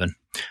 9/11,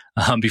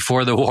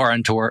 before the war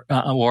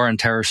on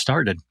terror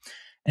started.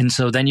 And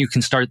so then you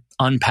can start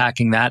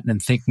unpacking that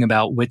and thinking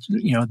about which,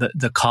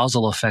 the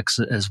causal effects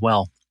as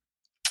well.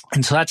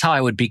 And so that's how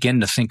I would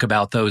begin to think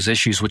about those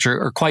issues, which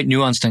are quite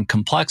nuanced and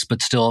complex,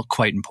 but still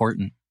quite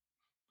important.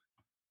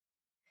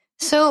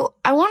 So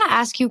I want to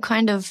ask you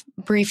kind of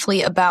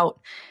briefly about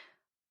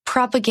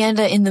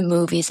propaganda in the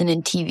movies and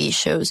in TV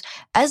shows.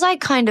 As I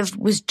kind of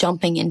was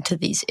jumping into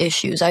these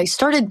issues, I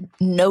started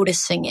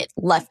noticing it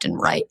left and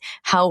right,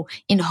 how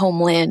in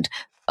Homeland,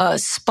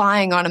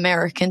 spying on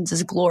Americans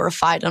is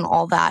glorified and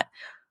all that.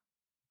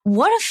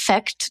 What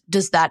effect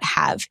does that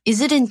have?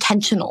 Is it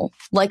intentional,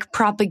 like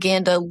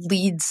propaganda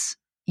leads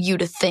you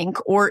to think,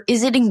 or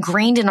is it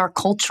ingrained in our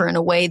culture in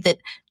a way that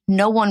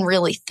no one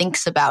really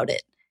thinks about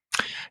it?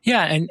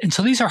 Yeah, and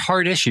so these are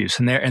hard issues,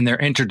 and they're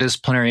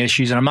interdisciplinary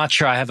issues, and I'm not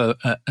sure I have a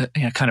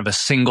kind of a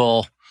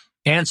single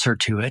answer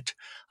to it.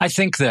 I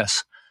think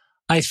this.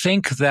 I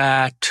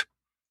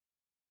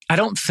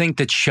don't think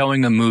that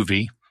showing a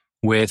movie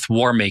with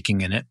war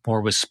making in it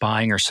or with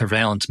spying or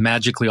surveillance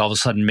magically all of a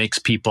sudden makes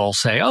people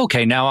say,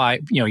 okay, now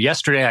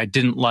yesterday I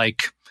didn't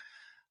like,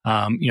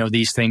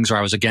 these things, or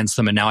I was against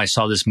them, and now I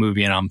saw this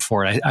movie and I'm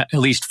for it. At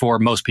least for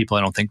most people,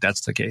 I don't think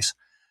that's the case.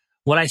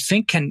 What I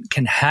think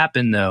can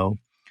happen though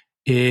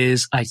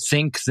is I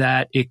think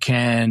that it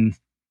can,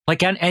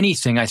 like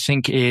anything, I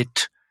think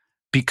it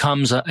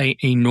becomes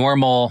a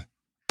normal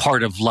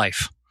part of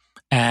life,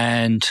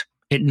 and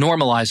it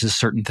normalizes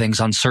certain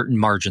things on certain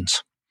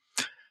margins.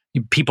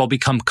 People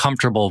become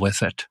comfortable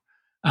with it.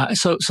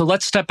 So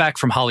let's step back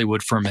from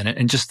Hollywood for a minute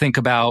and just think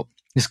about,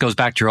 this goes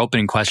back to your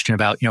opening question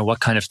about, what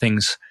kind of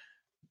things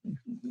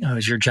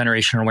is your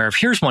generation aware of?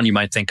 Here's one you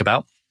might think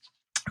about.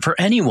 For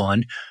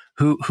anyone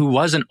who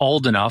wasn't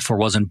old enough or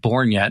wasn't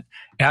born yet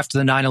after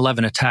the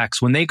 9/11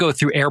 attacks, when they go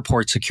through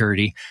airport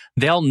security,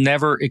 they'll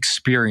never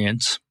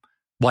experience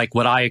like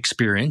what I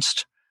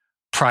experienced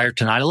prior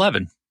to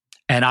 9/11.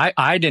 And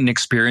I didn't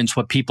experience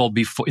what people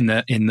before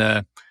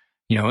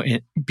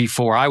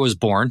before I was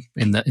born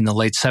in the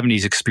late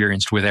 70s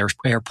experienced with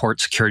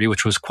airport security,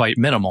 which was quite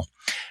minimal.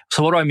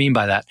 So what do I mean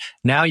by that?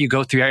 Now you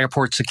go through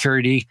airport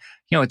security,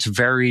 it's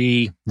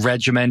very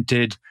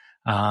regimented.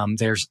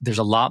 There's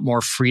a lot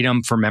more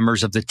freedom for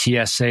members of the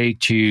TSA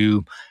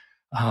to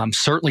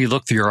certainly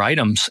look through your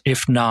items,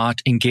 if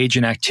not engage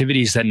in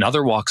activities that in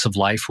other walks of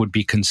life would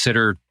be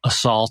considered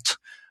assault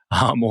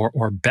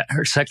or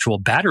sexual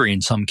battery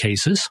in some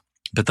cases.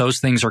 But those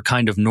things are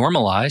kind of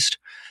normalized.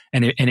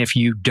 And if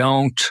you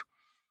don't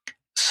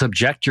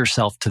subject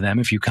yourself to them,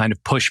 if you kind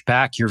of push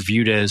back, you're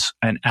viewed as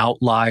an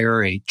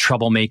outlier, a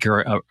troublemaker,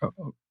 a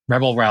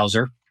rebel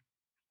rouser.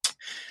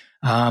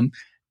 And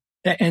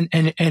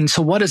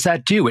so what does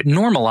that do? It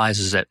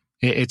normalizes it.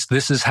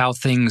 This is how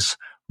things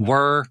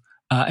were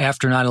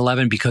after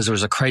 9/11 because there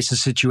was a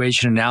crisis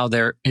situation, and now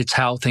it's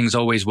how things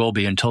always will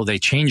be until they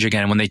change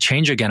again. When they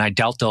change again, I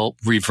doubt they'll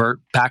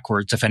revert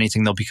backwards. If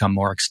anything, they'll become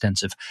more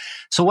extensive.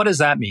 So what does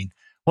that mean?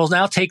 Well,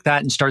 now take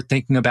that and start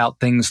thinking about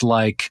things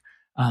like,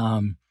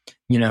 all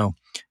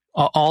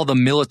the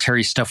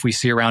military stuff we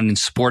see around in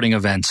sporting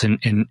events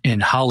in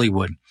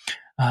Hollywood.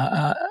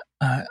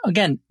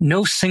 Again,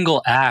 no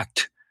single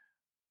act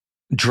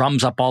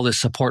drums up all this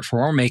support for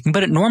war making,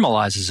 but it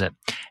normalizes it.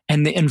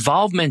 And the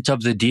involvement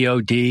of the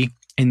DoD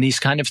in these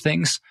kind of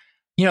things,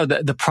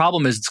 the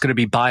problem is it's going to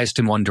be biased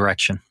in one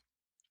direction.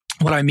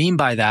 What I mean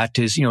by that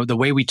is, the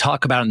way we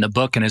talk about it in the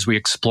book and as we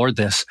explored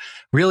this,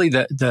 really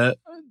the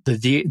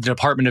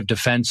Department of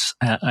Defense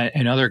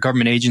and other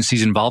government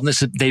agencies involved in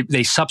this,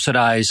 they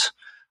subsidize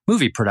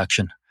movie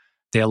production.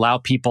 They allow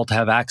people to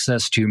have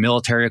access to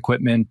military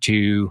equipment,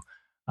 to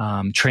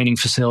training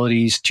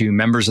facilities, to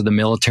members of the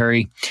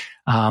military,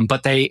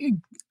 but they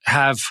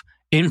have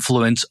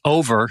influence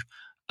over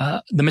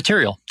the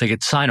material. They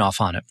get sign off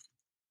on it.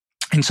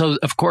 And so,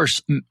 of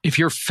course, if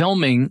you're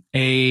filming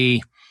a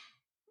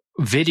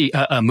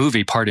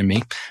movie,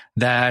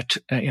 that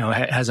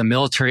has a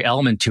military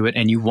element to it,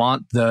 and you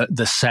want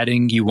the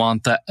setting, you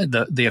want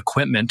the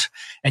equipment,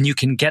 and you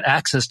can get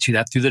access to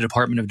that through the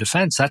Department of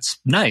Defense, that's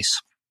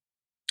nice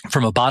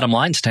from a bottom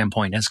line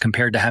standpoint, as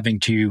compared to having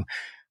to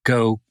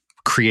go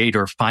create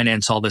or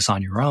finance all this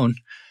on your own.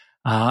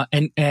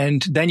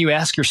 And then you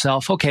ask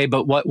yourself, okay,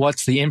 but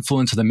what's the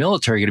influence of the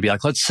military going to be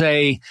like? Let's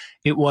say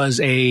it was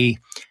a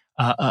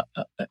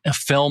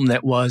film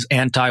that was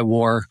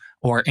anti-war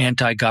or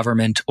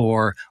anti-government,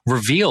 or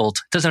revealed,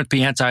 it doesn't have to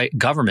be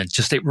anti-government,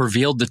 just it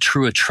revealed the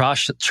true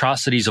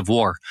atrocities of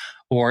war,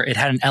 or it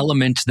had an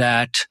element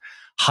that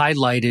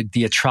highlighted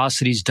the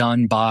atrocities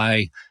done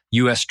by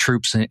U.S.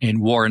 troops in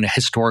war in a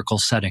historical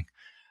setting.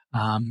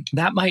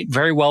 That might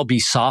very well be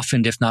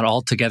softened, if not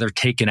altogether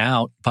taken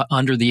out, but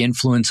under the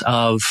influence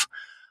of,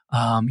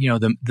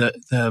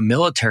 the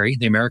military,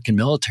 the American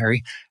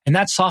military, and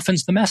that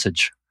softens the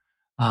message.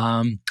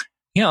 And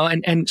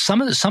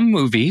some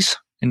movies,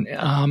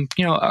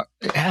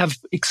 have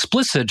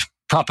explicit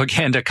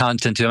propaganda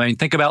content to them. I mean,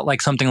 think about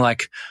like something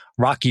like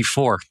Rocky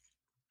IV,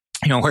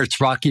 where it's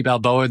Rocky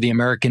Balboa, the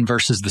American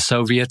versus the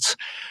Soviets.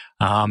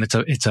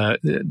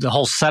 The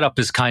whole setup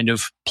is kind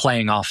of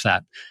playing off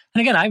that.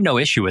 And again, I have no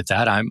issue with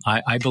that.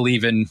 I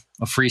believe in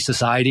a free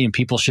society and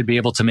people should be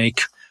able to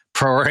make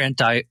pro or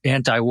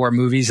anti-war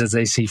movies as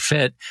they see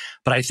fit.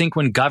 But I think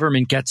when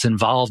government gets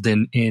involved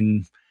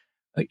in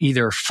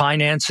either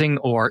financing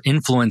or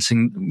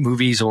influencing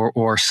movies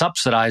or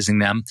subsidizing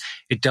them,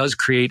 it does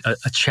create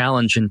a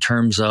challenge in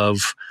terms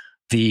of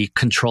the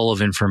control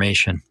of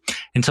information.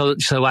 And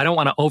so I don't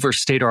want to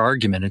overstate our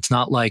argument. It's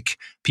not like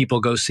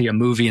people go see a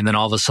movie and then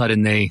all of a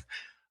sudden they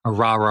are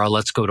rah,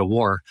 let's go to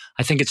war.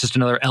 I think it's just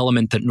another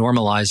element that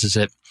normalizes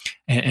it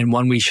and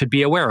one we should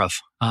be aware of.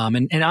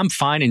 And I'm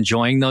fine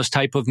enjoying those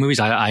type of movies.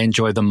 I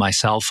enjoy them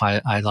myself.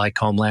 I like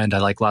Homeland. I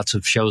like lots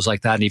of shows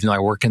like that, and even though I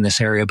work in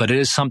this area, but it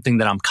is something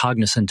that I'm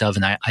cognizant of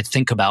and I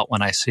think about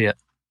when I see it.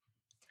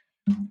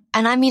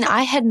 And I mean,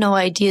 I had no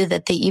idea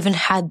that they even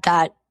had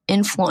that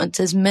influence,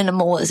 as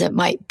minimal as it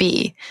might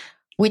be,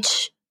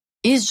 which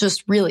is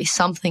just really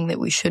something that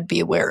we should be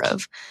aware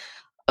of.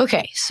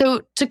 Okay,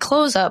 so to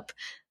close up,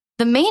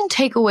 the main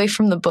takeaway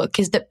from the book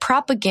is that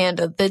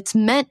propaganda that's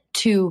meant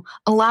to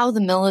allow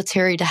the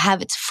military to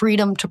have its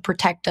freedom to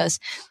protect us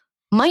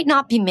might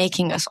not be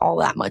making us all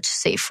that much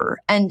safer.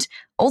 And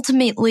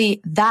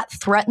ultimately, that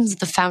threatens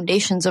the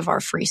foundations of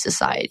our free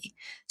society.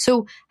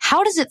 So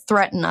how does it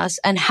threaten us,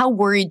 and how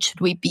worried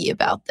should we be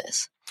about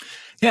this?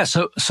 Yeah,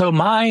 so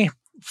my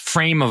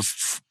frame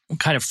of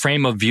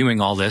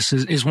viewing all this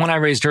is one I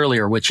raised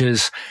earlier, which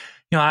is,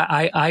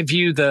 I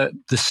view the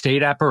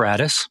state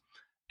apparatus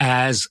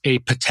as a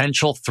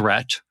potential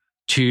threat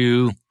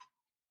to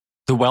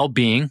the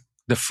well-being,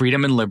 the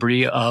freedom and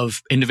liberty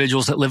of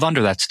individuals that live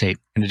under that state,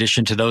 in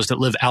addition to those that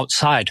live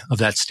outside of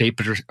that state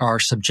but are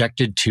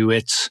subjected to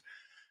its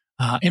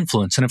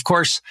influence. And of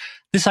course,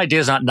 this idea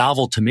is not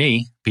novel to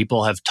me.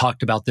 People have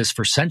talked about this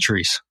for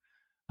centuries.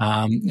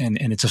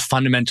 And it's a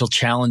fundamental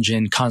challenge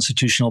in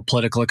constitutional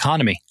political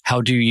economy.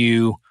 How do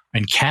you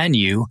and can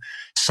you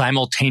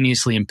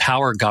simultaneously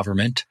empower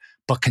government,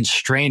 but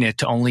constrain it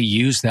to only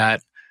use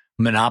that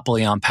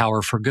monopoly on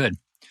power for good?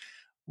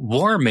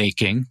 War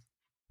making,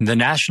 the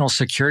national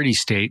security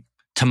state,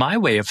 to my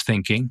way of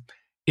thinking,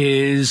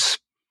 is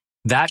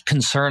that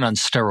concern on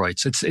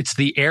steroids. It's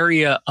the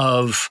area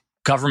of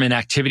government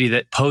activity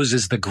that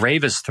poses the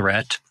gravest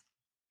threat,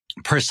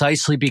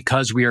 precisely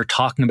because we are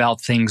talking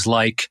about things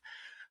like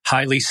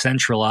highly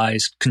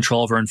centralized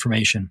control of our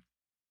information,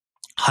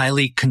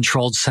 highly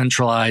controlled,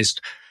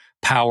 centralized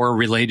power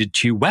related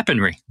to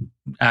weaponry,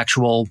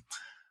 actual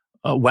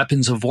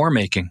weapons of war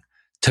making,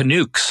 to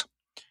nukes.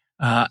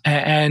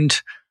 The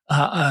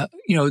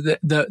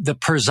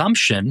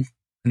presumption,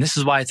 and this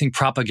is why I think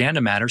propaganda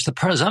matters, the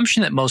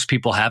presumption that most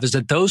people have is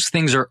that those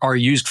things are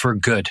used for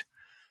good.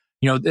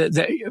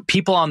 The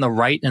people on the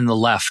right and the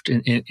left,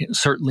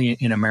 certainly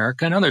in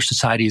America and other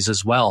societies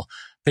as well,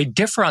 they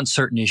differ on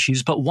certain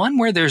issues, but one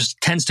where there's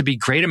tends to be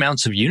great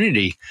amounts of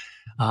unity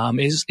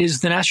is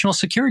the national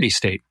security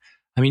state.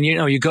 I mean,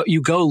 you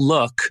go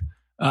look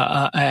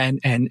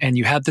and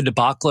you have the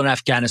debacle in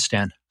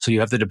Afghanistan. So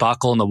you have the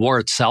debacle in the war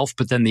itself,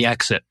 but then the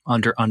exit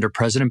under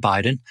President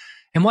Biden.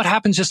 And what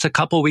happens just a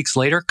couple of weeks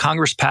later?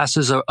 Congress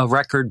passes a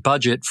record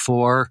budget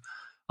for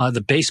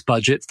the base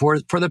budget for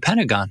the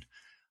Pentagon.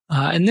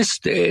 And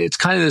it's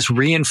kind of this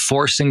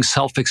reinforcing,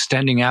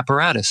 self-extending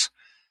apparatus.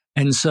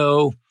 And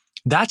so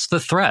that's the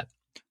threat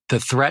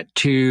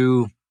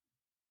to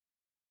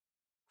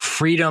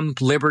freedom,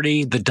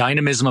 liberty, the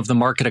dynamism of the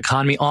market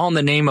economy, all in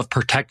the name of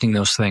protecting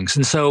those things.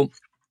 And so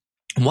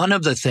one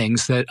of the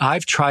things that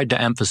I've tried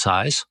to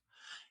emphasize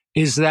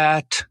is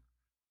that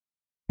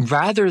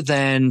rather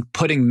than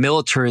putting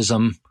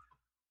militarism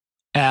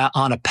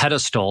on a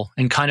pedestal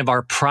and kind of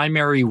our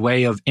primary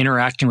way of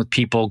interacting with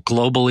people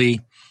globally,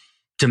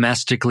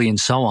 domestically, and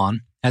so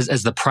on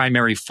as the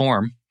primary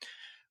form,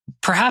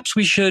 perhaps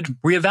we should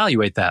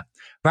reevaluate that.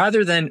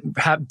 Rather than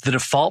have the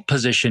default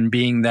position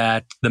being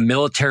that the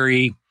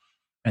military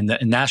and the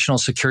national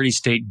security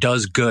state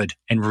does good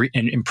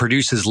and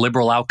produces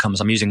liberal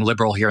outcomes. I'm using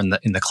liberal here in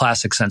the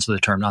classic sense of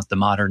the term, not the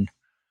modern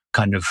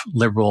kind of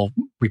liberal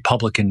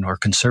Republican or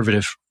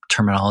conservative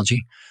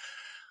terminology.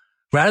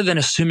 Rather than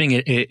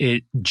assuming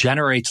it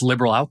generates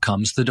liberal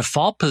outcomes, the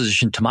default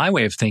position, to my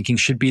way of thinking,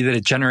 should be that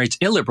it generates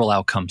illiberal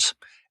outcomes,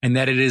 and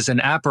that it is an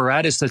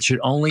apparatus that should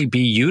only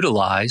be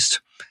utilized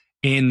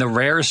in the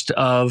rarest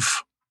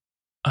of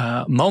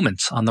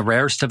moments, on the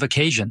rarest of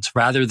occasions,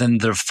 rather than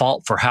the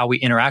default for how we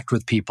interact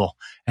with people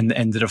and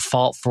the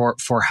default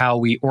for how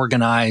we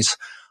organize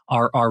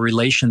our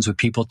relations with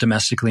people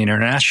domestically and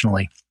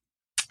internationally.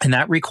 And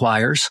that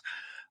requires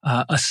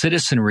a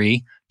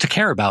citizenry to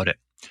care about it.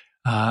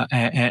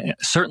 And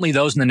certainly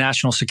those in the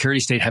national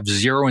security state have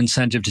zero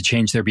incentive to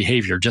change their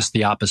behavior, just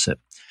the opposite.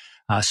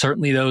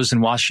 Certainly those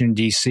in Washington,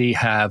 D.C.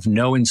 have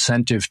no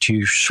incentive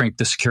to shrink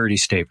the security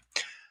state.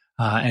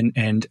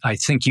 And I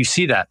think you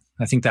see that.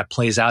 I think that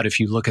plays out if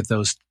you look at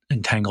those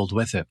entangled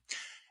with it.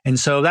 And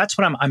so that's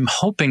what I'm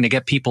hoping to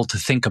get people to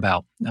think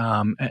about.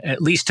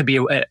 At least to be,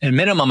 at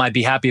minimum, I'd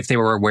be happy if they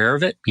were aware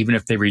of it, even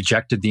if they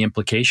rejected the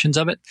implications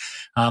of it.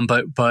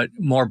 But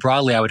more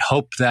broadly, I would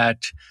hope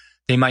that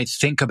they might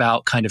think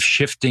about kind of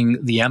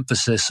shifting the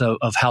emphasis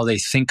of how they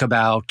think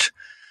about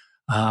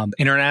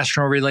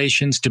international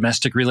relations,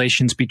 domestic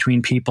relations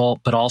between people,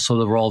 but also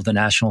the role of the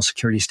national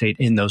security state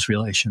in those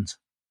relations.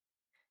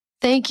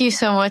 Thank you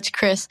so much,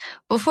 Chris.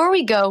 Before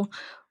we go,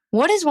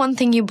 what is one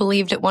thing you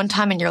believed at one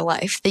time in your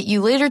life that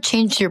you later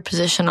changed your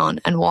position on,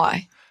 and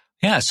why?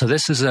 Yeah, so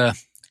this is a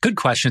good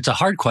question. It's a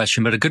hard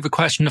question, but a good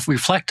question to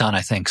reflect on,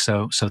 I think.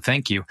 So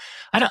thank you.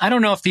 I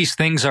don't know if these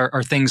things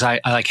are things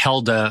I like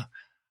held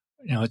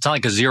it's not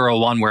like a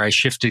 0-1 where I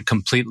shifted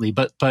completely,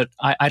 but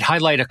I'd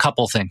highlight a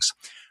couple things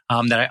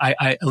that I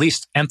at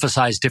least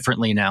emphasize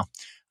differently now.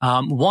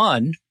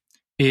 One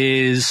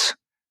is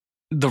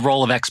the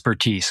role of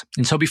expertise.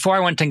 And so before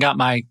I went and got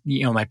my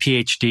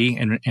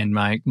PhD and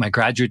my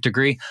graduate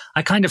degree,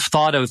 I kind of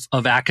thought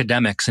of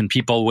academics and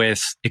people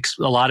with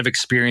a lot of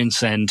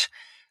experience and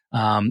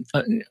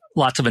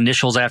lots of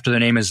initials after their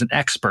name as an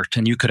expert,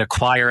 and you could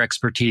acquire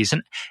expertise.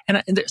 And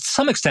to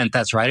some extent,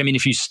 that's right. I mean,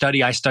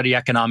 I study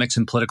economics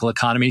and political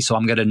economy, so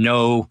I'm going to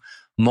know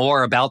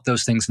more about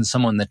those things than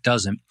someone that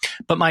doesn't.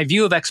 But my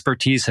view of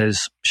expertise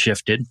has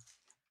shifted,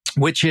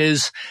 which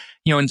is,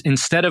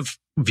 instead of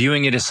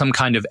viewing it as some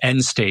kind of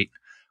end state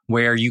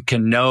where you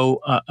can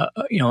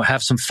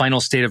have some final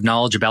state of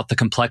knowledge about the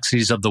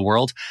complexities of the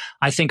world,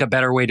 I think a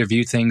better way to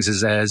view things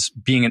is as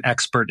being an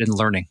expert in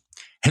learning.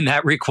 And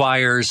that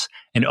requires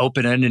an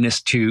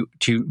open-endedness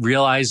to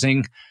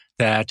realizing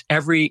that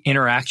every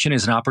interaction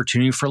is an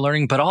opportunity for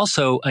learning, but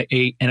also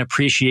an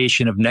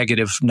appreciation of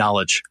negative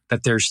knowledge,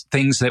 that there's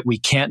things that we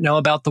can't know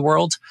about the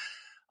world,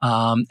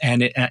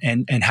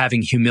 and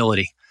having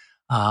humility.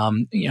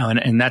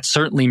 And that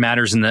certainly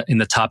matters in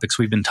the topics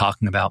we've been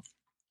talking about.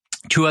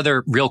 Two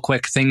other real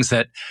quick things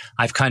that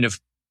I've kind of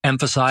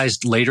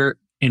emphasized later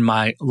in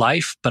my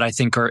life, but I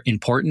think are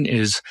important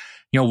is,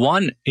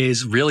 one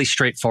is really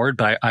straightforward,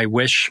 but I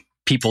wish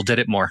people did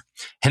it more.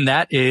 And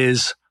that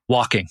is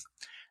walking.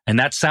 And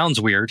that sounds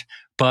weird,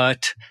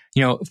 but,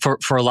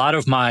 for a lot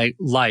of my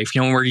life,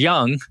 when we're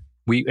young,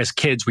 as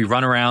kids, we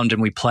run around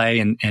and we play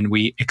and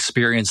we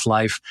experience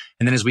life.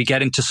 And then as we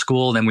get into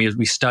school, then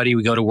we study,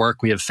 we go to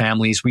work, we have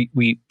families,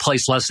 we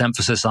place less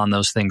emphasis on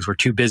those things. We're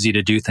too busy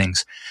to do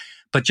things.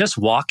 But just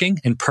walking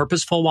and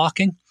purposeful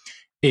walking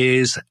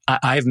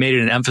I've made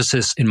it an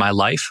emphasis in my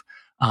life.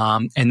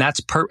 And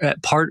that's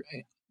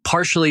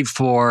partially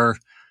for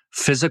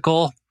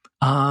physical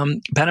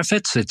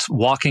benefits.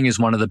 Walking is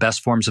one of the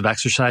best forms of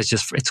exercise.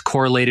 It's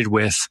correlated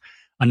with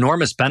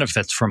enormous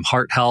benefits from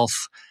heart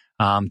health,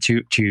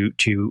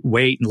 to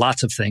weight and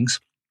lots of things,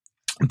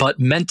 but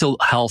mental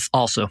health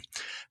also.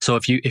 So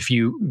if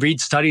you read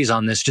studies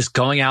on this, just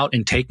going out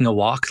and taking a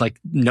walk, like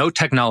no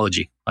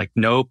technology, like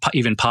no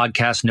even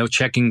podcasts, no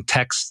checking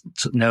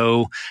texts,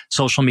 no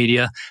social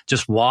media,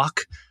 just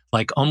walk.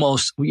 Like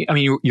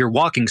you're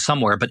walking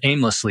somewhere, but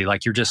aimlessly,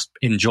 like you're just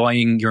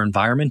enjoying your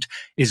environment,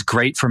 is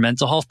great for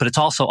mental health, but it's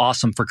also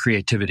awesome for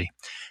creativity.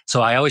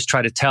 So I always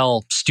try to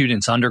tell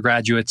students,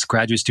 undergraduates,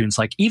 graduate students,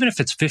 like even if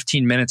it's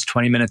 15 minutes,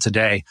 20 minutes a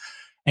day,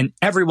 and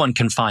everyone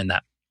can find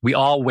that. We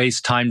all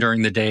waste time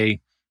during the day,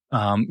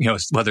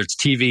 whether it's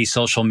TV,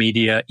 social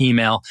media,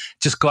 email,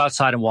 just go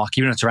outside and walk,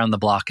 even if it's around the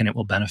block, and it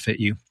will benefit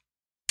you.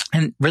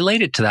 And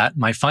related to that,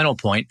 my final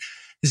point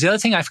is the other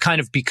thing I've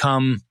kind of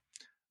become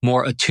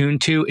more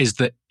attuned to is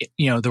the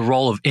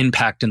role of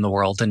impact in the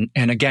world. And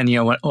again,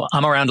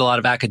 I'm around a lot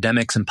of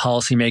academics and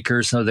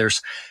policymakers. So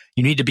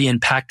you need to be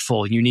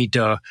impactful. You need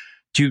to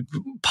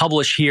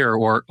publish here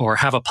or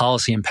have a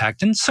policy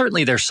impact. And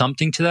certainly there's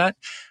something to that.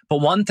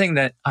 But one thing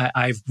that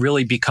I've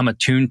really become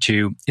attuned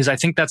to is I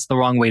think that's the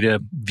wrong way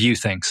to view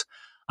things.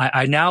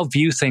 I now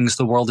view things,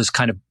 the world is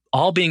kind of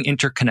all being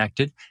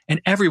interconnected,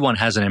 and everyone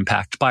has an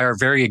impact by our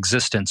very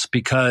existence,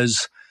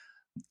 because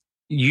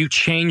you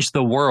change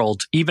the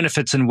world, even if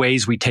it's in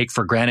ways we take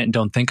for granted and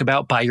don't think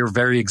about, by your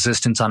very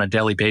existence on a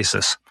daily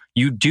basis.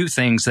 You do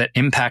things that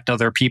impact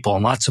other people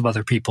and lots of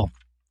other people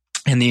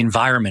and the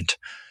environment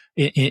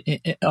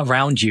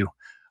around you.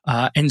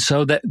 And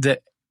so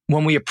that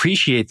when we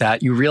appreciate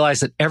that, you realize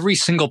that every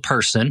single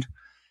person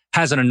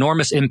has an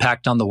enormous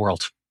impact on the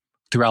world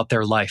throughout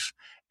their life.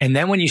 And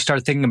then when you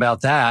start thinking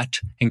about that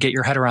and get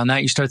your head around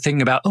that, you start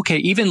thinking about, okay,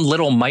 even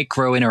little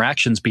micro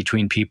interactions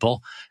between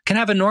people can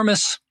have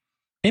enormous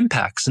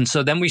impacts. And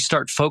so then we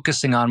start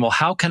focusing on, well,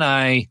 how can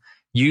I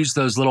use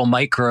those little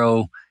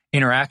micro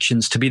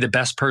interactions to be the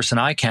best person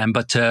I can,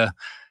 but to,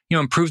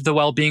 improve the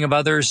well-being of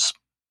others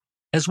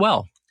as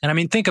well. And I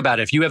mean, think about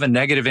it. If you have a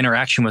negative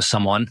interaction with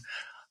someone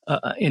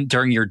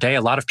during your day,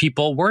 a lot of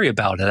people worry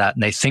about that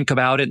and they think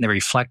about it and they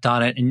reflect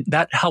on it. And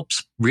that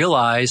helps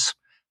realize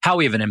how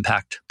we have an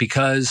impact,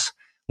 because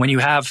when you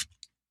have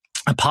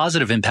a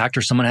positive impact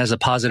or someone has a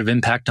positive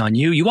impact on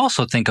you, you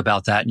also think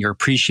about that and you're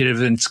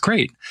appreciative, and it's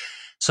great.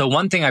 So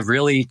one thing I've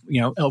really,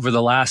 over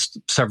the last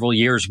several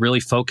years really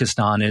focused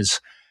on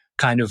is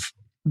kind of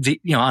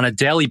on a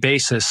daily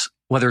basis,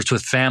 whether it's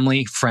with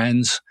family,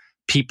 friends,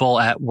 people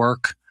at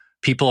work,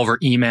 people over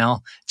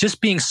email, just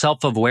being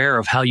self-aware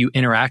of how you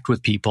interact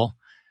with people.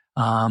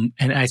 And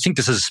I think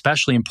this is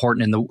especially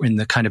important in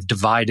the kind of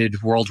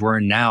divided world we're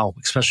in now,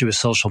 especially with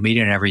social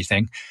media and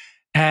everything,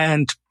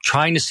 and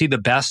trying to see the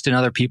best in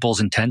other people's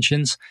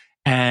intentions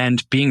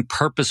and being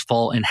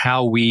purposeful in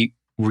how we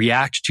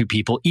react to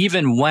people,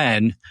 even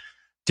when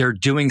they're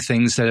doing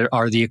things that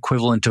are the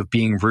equivalent of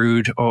being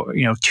rude or,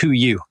 to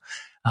you.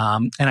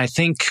 And I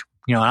think,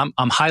 I'm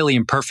highly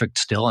imperfect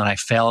still, and I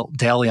fail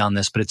daily on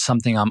this, but it's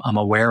something I'm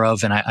aware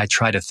of and I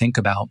try to think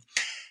about.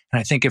 And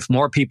I think if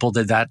more people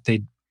did that,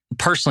 they'd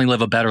personally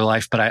live a better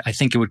life, but I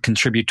think it would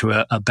contribute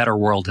to a better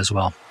world as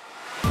well.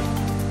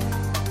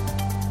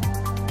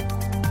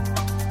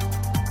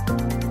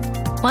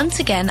 Once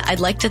again, I'd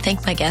like to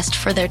thank my guest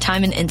for their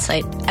time and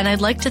insight, and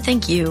I'd like to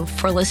thank you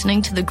for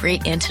listening to the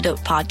Great Antidote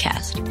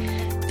podcast.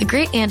 The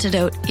Great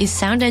Antidote is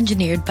sound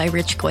engineered by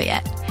Rich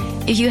Goyette.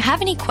 If you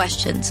have any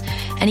questions,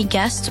 any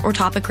guests or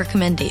topic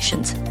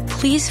recommendations,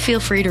 please feel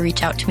free to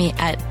reach out to me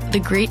at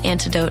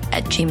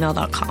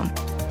thegreatantidote@gmail.com.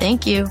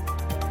 Thank you.